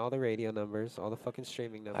take in all the radio numbers, all the fucking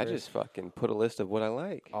streaming numbers. I just fucking put a list of what I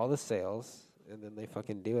like. all the sales, and then they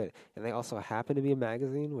fucking do it. And they also happen to be a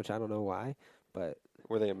magazine, which I don't know why, but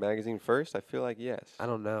Were they a magazine first? I feel like yes. I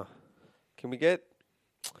don't know. Can we get...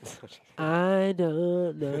 I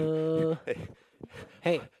don't know.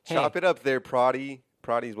 hey, Chop it up there, Proddy.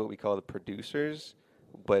 Proddy's what we call the producers,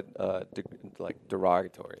 but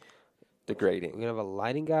derogatory. Degrading. We're gonna have a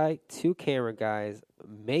lighting guy, 2 camera guys,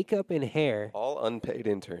 makeup and hair, All unpaid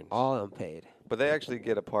interns. all unpaid. But they actually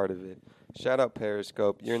get a part of it. Shout out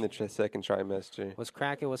Periscope. You're in the second trimester. What's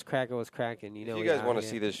cracking? What's cracking? What's cracking? You know. If you we guys out want to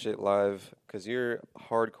here. see this shit live, because you're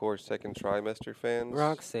hardcore second trimester fans,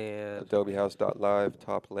 Roxanne, AdobeHouse.live,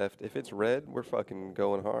 top left. If it's red, we're fucking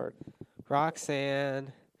going hard.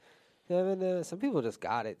 Roxanne. Some people just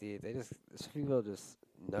got it, dude. Some people just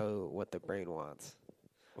know what the brain wants.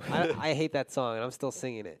 I hate that song, and I'm still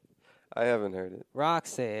singing it. I haven't heard it.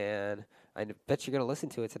 Roxanne. I bet you're going to listen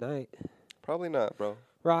to it tonight. Probably not, bro.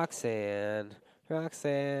 Roxanne.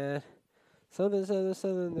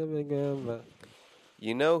 Something.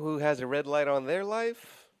 You know who has a red light on their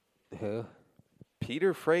life? Who?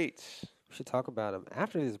 Peter Freights. We should talk about him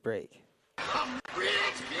after this break.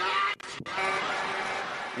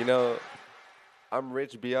 You know, I'm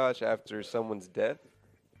Rich Biatch after someone's death.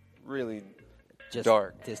 Really Just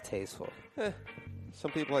dark. distasteful.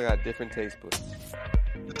 Some people got different taste buds.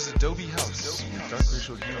 This is Adobe House, dark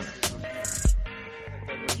racial humor.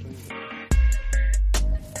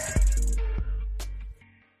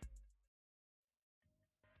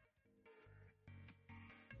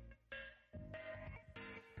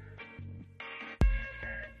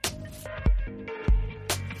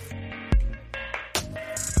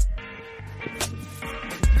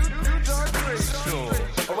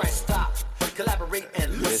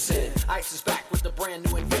 Ice is back with a brand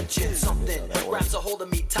new invention. Something grabs a hold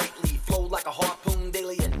of me tightly. Flow like a harpoon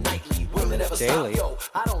daily and nightly. Will it ever Daily. stop?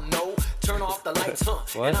 Yo, I don't know. Turn off the lights,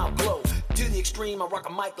 What? and I'll glow. To the extreme, I rock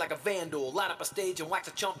a mic like a vandal. Light up a stage and wax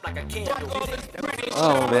a chump like a candle.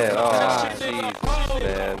 Oh, Man, God. Jesus,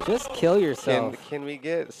 man. Just kill yourself. Can we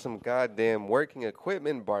get some goddamn working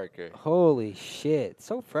equipment, Barker? Holy shit.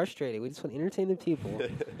 So frustrating. We just want to entertain the people.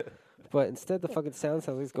 But instead, the fucking sound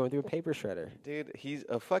sounds like he's going through a paper shredder. Dude, he's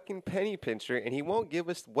a fucking penny pincher, and he won't give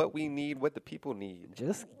us what we need, what the people need.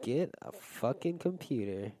 Just get a fucking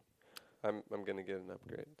computer. I'm gonna get an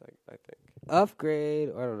upgrade, I think. Upgrade.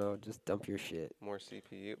 I don't know. Just dump your shit. More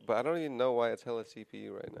CPU. But I don't even know why it's hella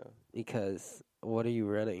CPU right now. Because what are you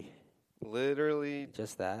running? Literally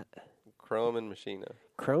Just that? Chrome and Machina.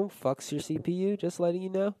 Chrome fucks your CPU, just letting you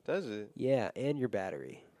know. Does it? Yeah, and your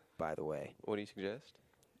battery, by the way. What do you suggest?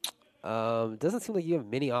 Doesn't seem like you have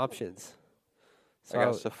many options. So I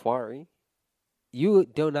got Safari. you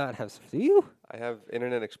do not have. Do you? I have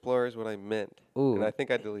Internet Explorer is what I meant. Ooh. And I think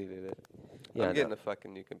I deleted it. Yeah, I'm getting no. a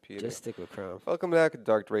fucking new computer. Just stick with Chrome. Welcome back to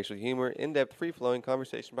Dark Racial Humor, in-depth, free-flowing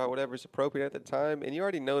conversation about whatever's appropriate at the time. And you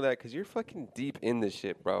already know that because you're fucking deep in this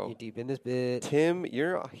shit, bro. You're deep in this bit. Tim,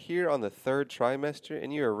 you're here on the third trimester,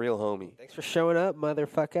 and you're a real homie. Thanks for showing up,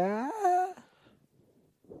 motherfucker.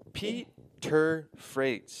 Peter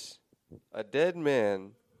Freights, a dead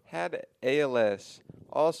man, had ALS,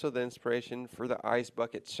 also the inspiration for the Ice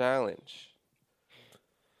Bucket Challenge.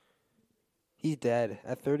 He's dead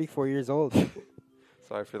at 34 years old.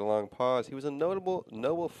 Sorry for the long pause. He was a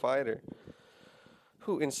noble fighter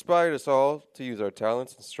who inspired us all to use our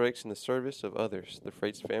talents and strengths in the service of others, the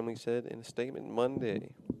Freights family said in a statement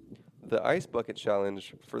Monday. The Ice Bucket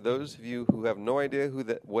Challenge, for those of you who have no idea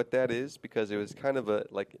what that is, because it was kind of an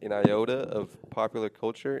iota of popular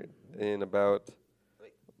culture in about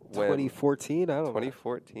 2014? I don't know.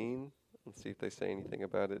 2014. Let's see if they say anything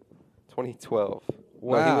about it. 2012.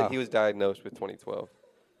 Wow. No, he was diagnosed with 2012,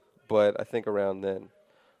 but I think around then.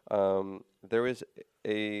 There was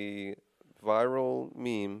a viral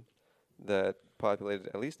meme that populated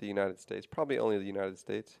at least the United States, probably only the United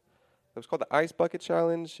States. It was called the Ice Bucket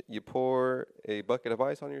Challenge. You pour a bucket of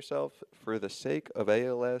ice on yourself for the sake of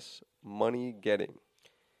ALS money getting.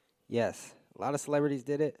 Yes. A lot of celebrities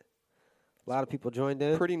did it. A lot of people joined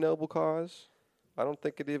in. Pretty noble cause. I don't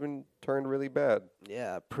think it even turned really bad.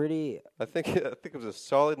 Yeah, pretty I think it was a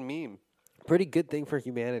solid meme. pretty good thing for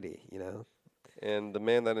humanity, you know. And the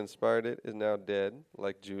man that inspired it is now dead,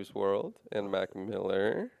 like Juice WRLD and Mac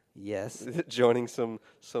Miller. Yes. Joining some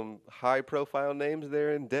high-profile names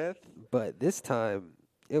there in death. But this time,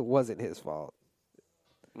 it wasn't his fault.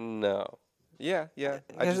 No. Yeah.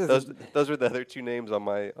 I guess Those were the other two names on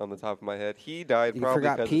the top of my head. He died You probably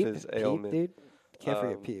forgot because Peep? of his Peep, ailment. dude? Can't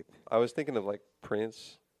forget Peep. I was thinking of like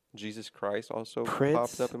Prince, Jesus Christ also Prince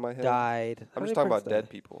popped up in my head. died. I'm How just did talking Prince about die? dead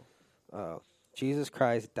people. Oh. Jesus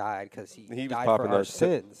Christ died because he He was died popping for our those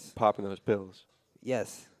sins. popping those pills.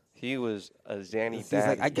 Yes. He was a Zanny He's dad.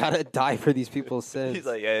 like, I gotta die for these people's sins. He's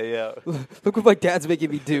like, yeah. Look what my dad's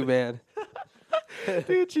making me do, man.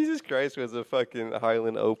 Dude, Jesus Christ was a fucking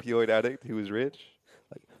Highland opioid addict who was rich.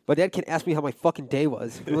 My dad can't ask me how my fucking day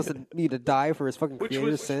was. He wants me to die for his fucking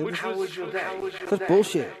creator's sins. How was your day? Such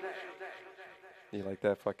bullshit. You like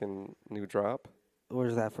that fucking new drop?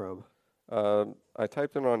 Where's that from? I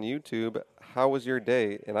typed in on YouTube, how was your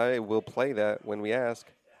day? And I will play that when we ask,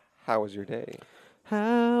 how was your day?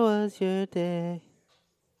 How was your day?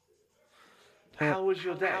 How was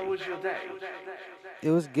your day? How was your day?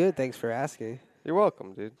 It was good. Thanks for asking. You're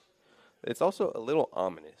welcome, dude. It's also a little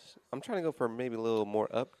ominous. I'm trying to go for maybe a little more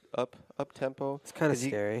up tempo. It's kind of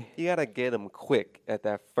scary. You gotta get them quick at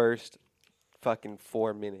that first fucking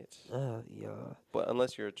 4 minutes. Yeah. But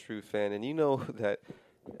unless you're a true fan, and you know that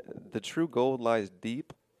the true gold lies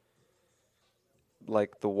deep,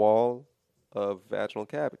 like the wall of vaginal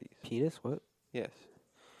cavities. Penis? What? Yes.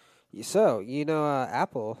 So,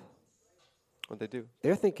 Apple, What they do?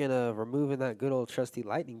 they're thinking of removing that good old trusty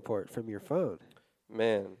lightning port from your phone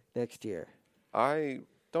Man, next year. I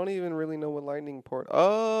don't even really know what lightning port.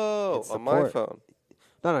 Oh, It's the on my port. phone.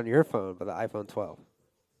 Not on your phone, but the iPhone 12.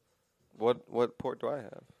 What port do I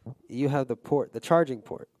have? You have the port, the charging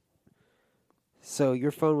port. So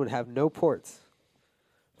your phone would have no ports.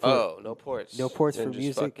 No ports. No ports for And just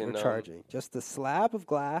music or fucking, charging. Just a slab of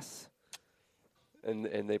glass. And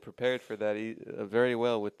they prepared for that very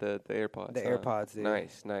well with the AirPods. The AirPods, dude.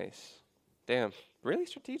 Nice. Damn, really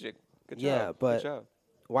strategic. Good job. Yeah, but Good job.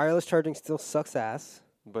 wireless charging still sucks ass.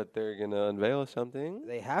 But they're gonna unveil something.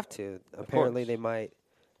 They have to. Apparently, course. they might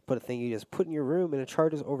put a thing you just put in your room and it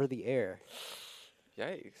charges over the air.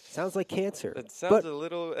 Yikes. Sounds like cancer. It sounds a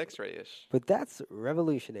little X-ray-ish. But that's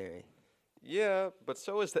revolutionary. Yeah, but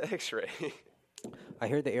so is the X-ray. I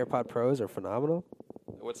heard the AirPod Pros are phenomenal.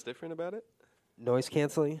 What's different about it? Noise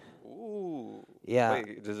canceling. Ooh. Yeah.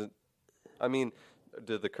 Wait, does it? I mean,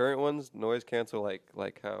 do the current ones noise cancel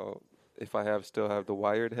like how if I still have the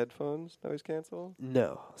wired headphones noise cancel?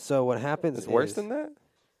 No. So what happens It's is worse than that.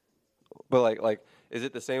 But like, is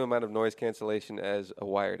it the same amount of noise cancellation as a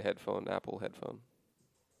wired headphone, Apple headphone?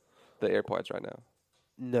 The AirPods right now.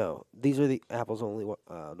 No, these are the Apple's only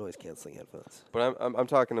noise canceling headphones. But I'm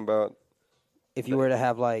talking about. If you were to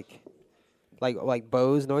have like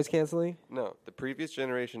Bose noise canceling, No, the previous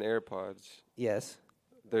generation AirPods. yes,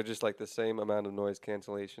 They're just like the same amount of noise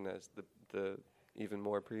cancellation as the even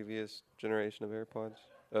more previous generation of AirPods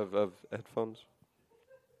of headphones.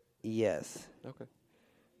 yes, Okay.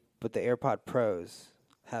 but the AirPod Pros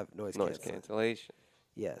have noise Noise canceling. cancellation.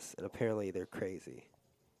 Yes, and apparently they're crazy,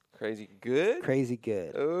 Crazy good. crazy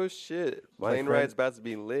good. Oh shit! My Plane friend- ride's about to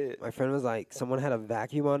be lit. My friend was like, someone had a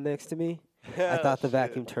vacuum on next to me. I thought the Shit.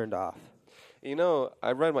 vacuum turned off. You know,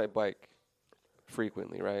 I ride my bike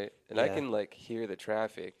frequently, right? And I Yeah. can like hear the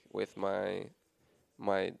traffic with my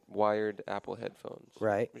wired Apple headphones.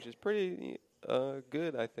 Right. Which is pretty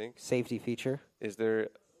good, I think. Safety feature. Is there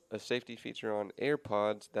a safety feature on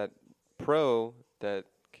AirPods Pro that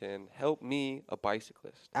can help me, a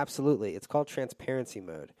bicyclist? Absolutely. It's called transparency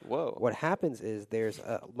mode. Whoa. What happens is there's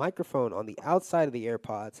a microphone on the outside of the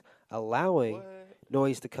AirPods allowing What?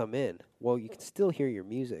 noise to come in. Well, you can still hear your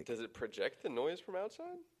music. Does it project the noise from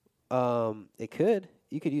outside? It could.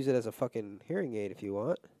 You could use it as a fucking hearing aid if you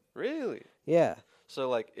want. Really? Yeah, So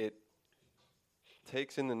like it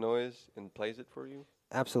takes in the noise and plays it for you?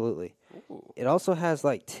 absolutely. Ooh. It also has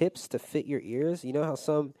like tips to fit your ears. You know how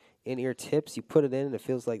some in-ear tips, you put it in and it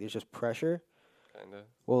feels like there's just pressure? Kinda.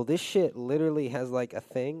 Well, this shit literally has like a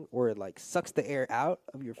thing where it like sucks the air out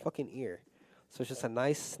of your fucking ear. So it's just a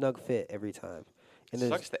nice snug fit every time. And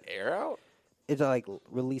Sucks the air out? it like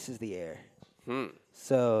releases the air. Hmm.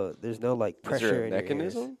 So there's no like Is pressure there a in your ears.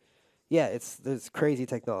 mechanism? Yeah, there's crazy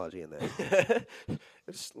technology in there.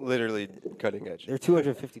 It's literally cutting edge. They're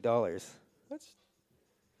 $250. That's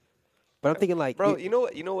But I'm thinking like, bro. dude,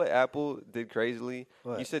 You know what Apple did crazily?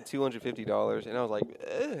 What? You said $250, and I was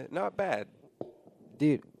like, not bad.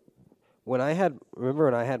 dude, remember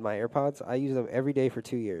when I had my AirPods? I used them every day for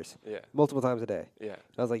 2 years. Yeah. Multiple times a day. Yeah.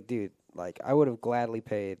 And I was like, dude, like I would have gladly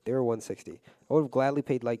paid. They were $160. I would have gladly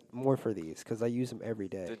paid like more for these because I use them every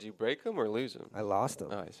day. Did you break them or lose them? I lost them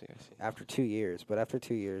Oh, I see. after 2 years, but after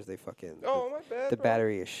 2 years, they fucking Oh, my bad. the bro.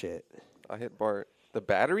 battery is shit. I hit Bart. The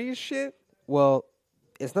battery is shit. Well,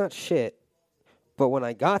 it's not shit, but when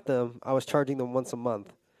I got them, I was charging them once a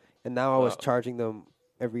month, and now I was Oh. charging them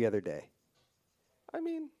every other day. I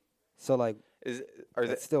mean, So like, are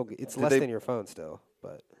they? it's still it's did less they- than your phone still,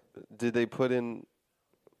 but Did they put in?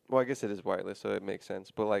 Well, I guess it is wireless, so it makes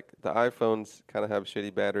sense. But like the iPhones kind of have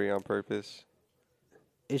shitty battery on purpose.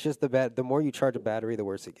 it's just the more you charge a battery, the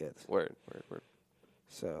worse it gets. Word.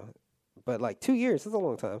 So, but like 2 years, that's a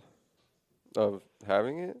long time. Of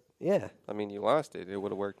having it. Yeah. I mean, you lost it. It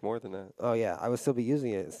would have worked more than that. Oh yeah, I would still be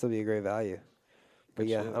using it. It'd still be a great value. But Good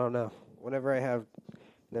yeah, shit. I don't know. Whenever I have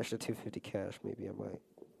an extra $250 cash, maybe I might.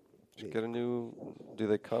 Just get a new. Do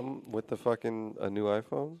they come with the fucking a new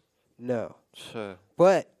iPhone? No. Sure.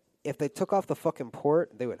 But if they took off the fucking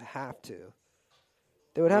port, they would have to.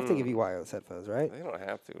 They would have to give you wireless headphones, right? They don't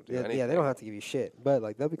have to do Yeah, anything. yeah, they don't have to give you shit. But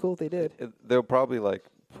like that'd be cool if they did. They'll probably like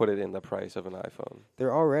put it in the price of an iPhone.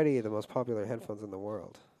 They're already the most popular headphones in the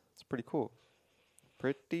world. It's pretty cool.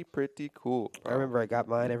 Pretty cool. I remember I got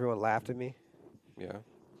mine. Everyone laughed at me. Yeah.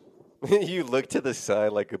 You look to the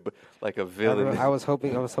side like a villain. I was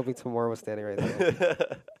hoping Tamora was standing right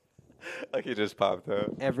there. Like he just popped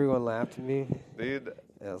out. Everyone laughed at me. Dude,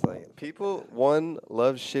 And I was like, people, one,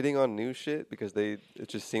 love shitting on new shit because it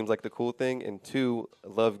just seems like the cool thing, and two,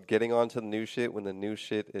 love getting onto the new shit when the new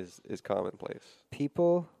shit is commonplace.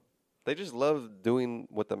 people, They just love doing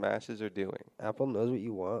what the masses are doing. Apple knows what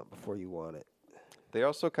you want before you want it. They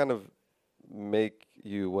also kind of make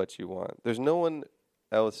you what you want. There's no one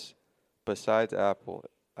else besides Apple,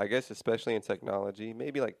 I guess, especially in technology,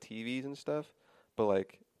 maybe like TVs and stuff, but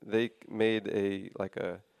like they made a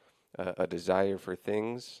desire for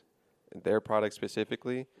things, their product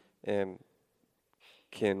specifically, and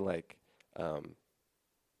can like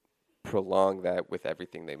prolong that with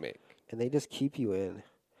everything they make. And they just keep you in.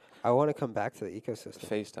 I want to come back to the ecosystem.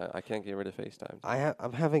 FaceTime, I can't get rid of FaceTime.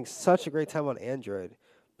 I'm having such a great time on Android,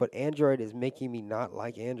 but Android is making me not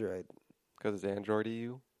like Android. Because it's Android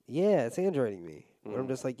you. Yeah, it's Androiding me. Where I'm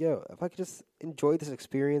just like, yo, if I could just enjoy this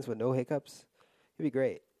experience with no hiccups, It'd be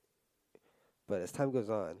great. But as time goes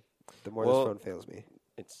on, the more Well, this phone fails me.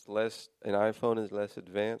 It's less. An iPhone is less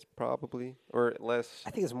advanced, probably, or less.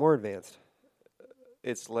 I think it's more advanced.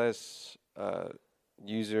 It's less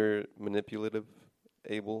user manipulative,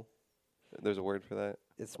 able. There's a word for that.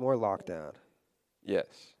 It's more locked down.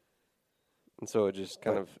 Yes. And so it just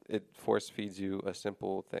kind But- of it force feeds you a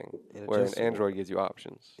simple thing, And it where an just- Android gives you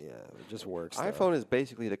options. Yeah, it just works. iPhone is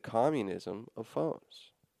basically the communism of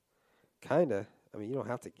phones. Kinda. I mean, you don't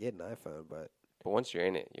have to get an iPhone, but But once you're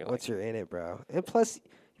in it, you're once like, you're in it, bro. And plus,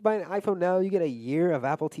 you buy an iPhone now, you get a year of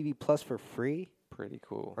Apple TV Plus for free. pretty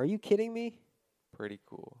cool. Are you kidding me? Pretty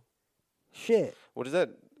cool. Shit. What is that?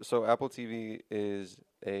 So Apple TV is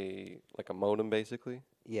a modem basically,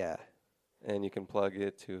 Yeah. and you can plug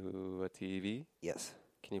it to a TV. Yes.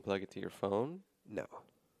 Can you plug it to your phone? No.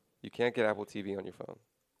 You can't get Apple TV on your phone.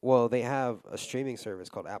 Well, they have a streaming service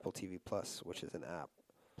called Apple TV Plus, which is an app,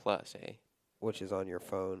 Plus, which is on your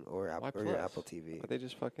phone or Why your Plus? Apple TV. Are they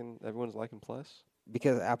just fucking everyone's liking Plus?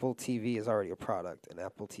 Because Apple TV is already a product, and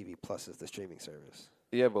Apple TV Plus is the streaming service.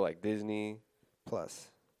 Yeah, but like Disney. Plus,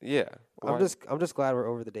 Yeah. I'm just glad we're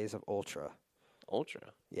over the days of Ultra.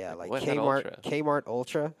 Ultra. Yeah, like what had Kmart, Ultra? Kmart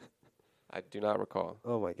Ultra. I do not recall.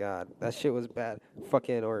 Oh my God, that shit was bad.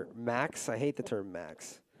 Fucking or Max. I hate the term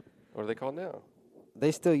Max. What are they called now?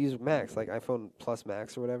 They still use Max, like iPhone Plus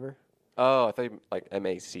Max or whatever. Oh, I thought you, like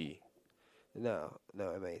MAC. No,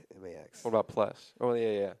 MAX. What about Plus? Oh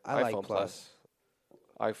yeah. I iPhone like Plus.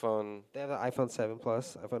 iPhone. They have the iPhone 7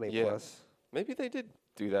 Plus, iPhone 8 Yeah. Plus. Maybe they did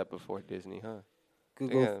do that before Disney, huh?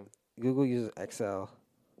 Google Yeah. Google uses XL.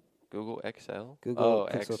 Google XL. Google oh,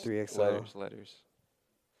 Pixel 3 XL. Letters.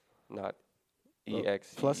 Not Well,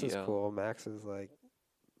 EX. Plus is cool. Max is like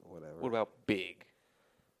whatever. What about Big?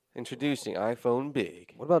 Introducing iPhone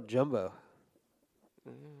Big. What about Jumbo?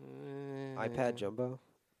 iPad Jumbo?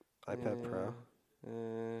 iPad Pro?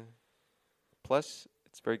 Plus,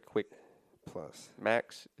 it's very quick. Plus.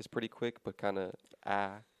 Max is pretty quick, but kind of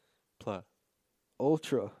plus.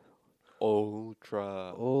 Ultra.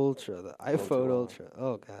 Ultra. The iPhone Ultra.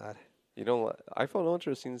 Oh God. You don't iPhone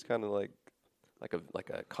Ultra seems kind of like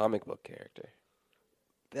a comic book character.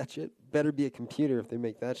 That shit better be a computer if they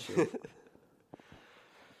make that shit.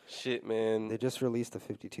 Shit, man. They just released a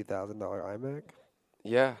 $52,000 iMac.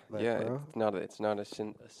 Yeah, Mac yeah. Pro? It's not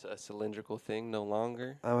a cylindrical thing no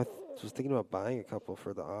longer. I was thinking about buying a couple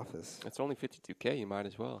for the office. It's only $52K. You might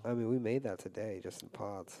as well. I mean, we made that today just in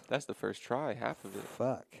pods. That's the first try. Half of it.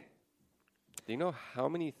 Fuck. Do you know how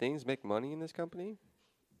many things make money in this company?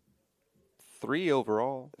 3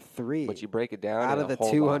 overall. 3. But you break it down out in of a the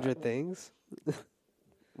whole 200 lot. things.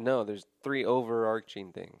 No, there's 3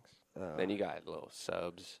 overarching things. Oh. Then you got little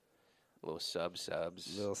subs, little subs.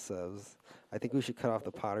 Little subs. I think we should cut off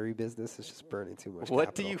the pottery business. It's just burning too much. What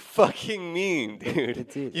capital. do you fucking mean, dude?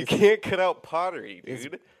 Dude, You it's- can't cut out pottery, it's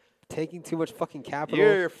dude. taking too much fucking capital?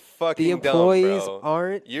 You're fucking the employees dumb, bro.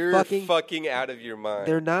 aren't You're fucking out of your mind.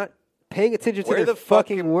 They're not paying attention to Where their the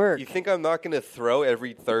fucking work. You think I'm not going to throw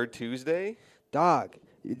every third Tuesday? Dog,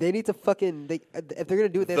 they need to fucking. If they're gonna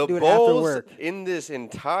do it, they have The to do it after bowls work. in this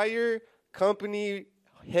entire company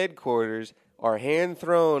headquarters are hand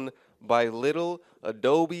thrown by little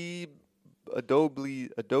Adobe,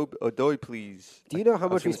 please. Do you know how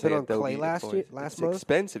I was much we gonna spent say on clay Adobe last It's month?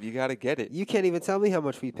 expensive. You got to get it. You can't even tell me how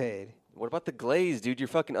much we paid. What about the glaze, dude? You're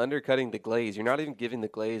fucking undercutting the glaze. You're not even giving the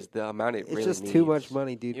glaze the amount it It's really just needs. too much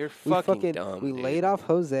money, dude. You're we fucking dumb, We dude. laid off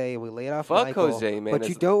Jose and we laid off Fuck Michael, Jose, man. But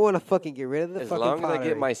you don't want to fucking get rid of the As fucking long as I pottery.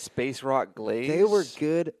 get my Space Rock glaze. They were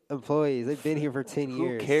good employees. They've been here for 10 Who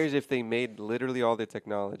years. cares if they made literally all the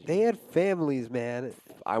technology? They had families, man.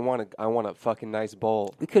 I want a fucking nice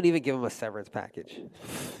bowl. We couldn't even give them a severance package.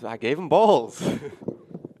 I gave them balls.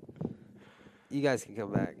 You guys can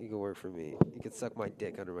come back. You can work for me. You can suck my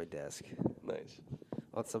dick under my desk Nice.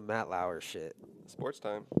 on some Matt Lauer shit. Sports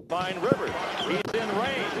time. Fine Rivers. He's in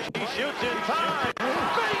range. He shoots in time.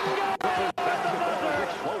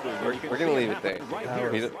 We're gonna leave it there.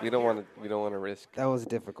 That We don't want to risk. That was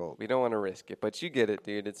difficult. We don't want to risk it, but you get it,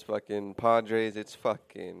 dude. It's fucking Padres. It's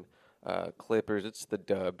fucking Clippers. It's the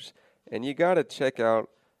Dubs, and you gotta check out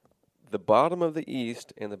the bottom of the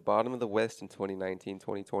East and the bottom of the West in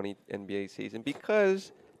 2019-2020 NBA season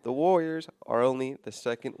because the Warriors are only the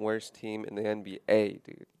second worst team in the NBA,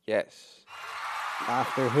 dude. Yes.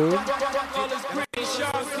 After who?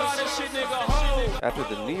 After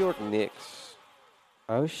the New York Knicks.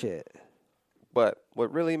 Oh, shit. But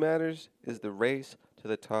what really matters is the race to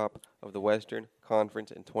the top of the Western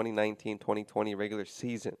Conference in 2019-2020 regular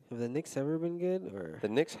season. Have the Knicks ever been good? Or The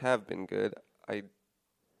Knicks have been good.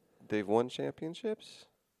 They've won championships,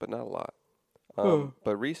 but not a lot.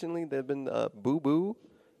 But recently they've been boo-boo,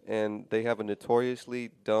 and they have a notoriously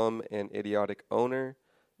dumb and idiotic owner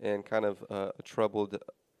and kind of a troubled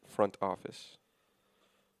front office.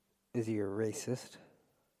 Is he a racist?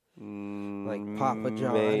 Like Papa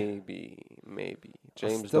John? Maybe.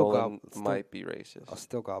 James Dolan might be racist. I'll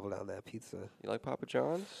still gobble down that pizza. You like Papa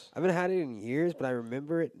John's? I haven't had it in years, but I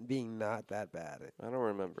remember it being not that bad. I don't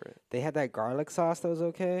remember it. They had that garlic sauce that was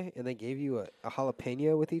okay, and they gave you a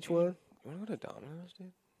jalapeno with each one. You want to go to Domino's,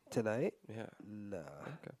 dude? Tonight? Yeah. Nah.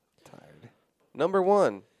 Okay. Tired. Number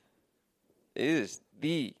 1 is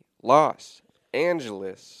the Los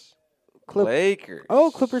Angeles Lakers.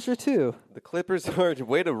 Oh, Clippers are 2. The Clippers are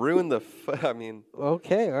way to ruin the.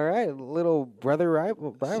 Okay, all right. A little brother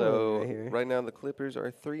rivalry so right here. Right now the Clippers are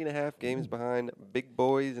 3.5 games behind big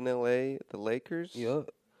boys in LA, the Lakers. Yep.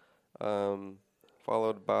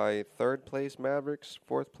 Followed by 3rd place Mavericks,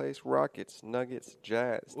 4th place Rockets, Nuggets,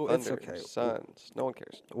 Jazz, Thunder, Suns. No one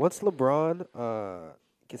cares. Once LeBron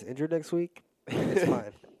gets injured next week, it's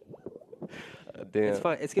fine. Damn. It's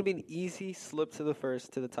fine. It's gonna be an easy slip to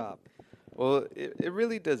the top. Well, it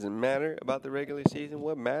really doesn't matter about the regular season.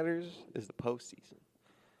 What matters is the postseason.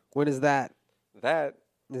 When is that? That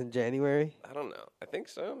in January? I don't know. I think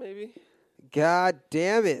so, maybe. God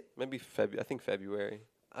damn it. Maybe I think February.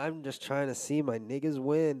 I'm just trying to see my niggas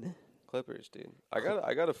win. Clippers, dude. I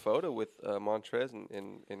got a photo with Montrez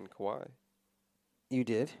and Kawhi. You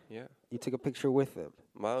did? Yeah. You took a picture with them.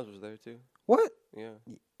 Miles was there too. What? Yeah.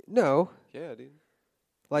 No. Yeah, dude.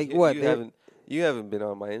 Like what? You haven't been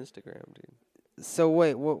on my Instagram, dude. So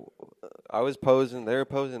wait, what? I was posing. They were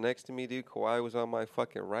posing next to me, dude. Kawhi was on my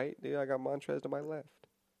fucking right, dude. I got Montrez to my left.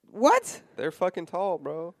 What? They're fucking tall,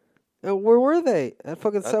 bro. And where were they? At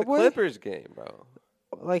fucking At Subway? the Clippers game, bro.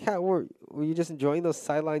 Like how were you just enjoying those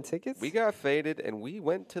sideline tickets? We got faded and we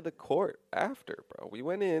went to the court after, bro. We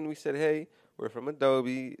went in. We said, "Hey, we're from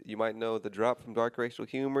Adobe. You might know the drop from Dark Racial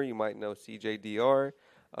Humor. You might know CJDR.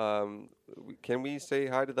 Can we say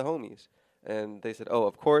hi to the homies?" And they said, "Oh,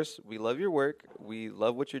 of course. We love your work. We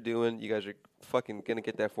love what you're doing. You guys are fucking gonna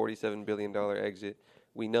get that $47 billion exit.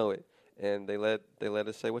 We know it." And they let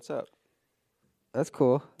us say what's up. That's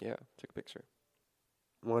cool. Yeah, took a picture.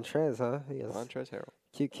 Montrez, huh? Montrez Harrell.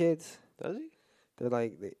 Cute kids. Does he? They're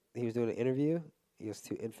like he was doing an interview. He has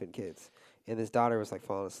 2 infant kids, and his daughter was like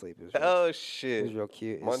falling asleep. It was shit! It was real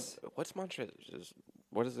cute. What's Montrez?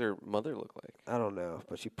 What does their mother look like? I don't know,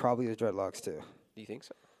 but she probably has dreadlocks too. Do you think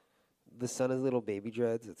so? The son has little baby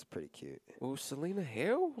dreads. It's pretty cute. Ooh, Selena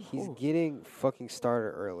Hale? He's getting fucking started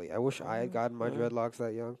early. I wish I had gotten my dreadlocks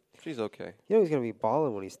that young. She's okay. You know he's going to be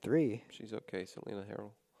balling when he's 3. She's okay, Selena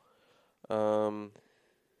Harrell.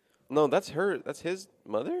 No, that's her. That's his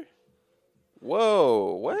mother?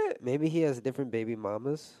 Whoa, what? Maybe he has different baby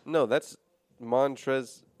mamas. No, that's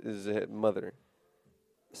Montrez's mother.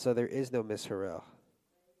 So there is no Miss Harrell.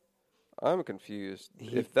 I'm confused.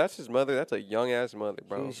 If that's his mother, that's a young-ass mother,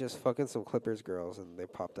 bro. He's just fucking some Clippers girls, and they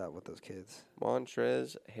popped out with those kids.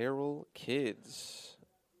 Montrez Harrell kids.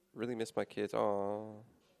 Really miss my kids. Aw.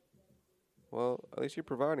 Well, at least you're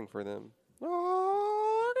providing for them.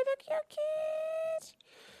 Oh, look at the cute kids.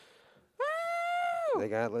 They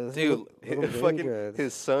got dude,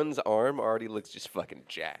 his son's arm already looks just fucking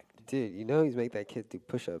jacked. Dude, you know he's make that kid do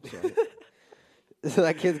push-ups, right? So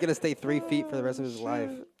that kid's gonna stay 3 feet for the rest of his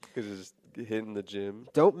life. Because he's hitting the gym.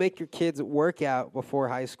 Don't make your kids work out before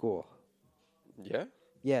high school. Yeah?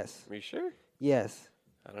 Yes. Are you sure? Yes.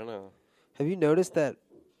 I don't know. Have you noticed that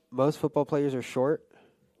most football players are short?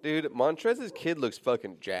 Dude, Montrez's kid looks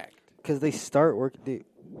fucking jacked. Because they start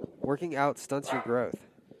working out stunts your growth.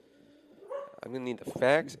 I'm going to need the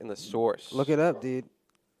facts and the source. Look it up, dude.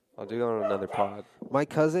 I'll do it on another pod. My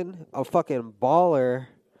cousin, a fucking baller.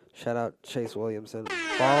 Shout out Chase Williamson.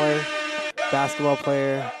 Baller, basketball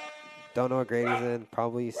player. Don't know what grade he's in.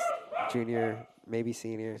 Probably junior, maybe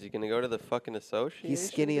senior. Is he going to go to the fucking association? He's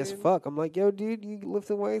skinny as fuck. I'm like, yo, dude, you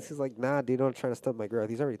lifting weights? He's like, nah, dude, I'm trying to stunt my growth.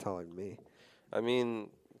 He's already taller than me. I mean,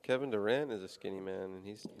 Kevin Durant is a skinny man, and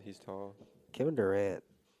he's tall. Kevin Durant.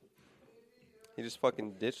 He just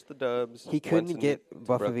fucking ditched the dubs. He couldn't get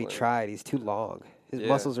buff if he tried. He's too long. His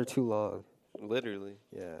muscles are too long. Literally.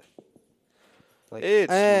 Yeah. Like, it's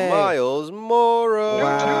Miles Morrow.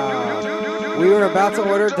 Wow. We were about to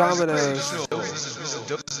order Domino's.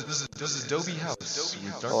 This is Dobie House.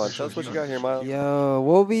 Hold on, tell us what you got here, Miles. Yo,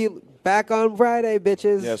 we'll be back on Friday,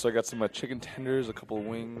 bitches. Yeah, so I got some chicken tenders, a couple of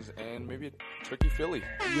wings, and maybe a turkey Philly.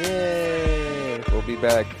 Yay. We'll be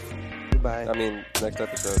back. Goodbye. I mean, next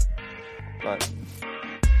episode. Bye.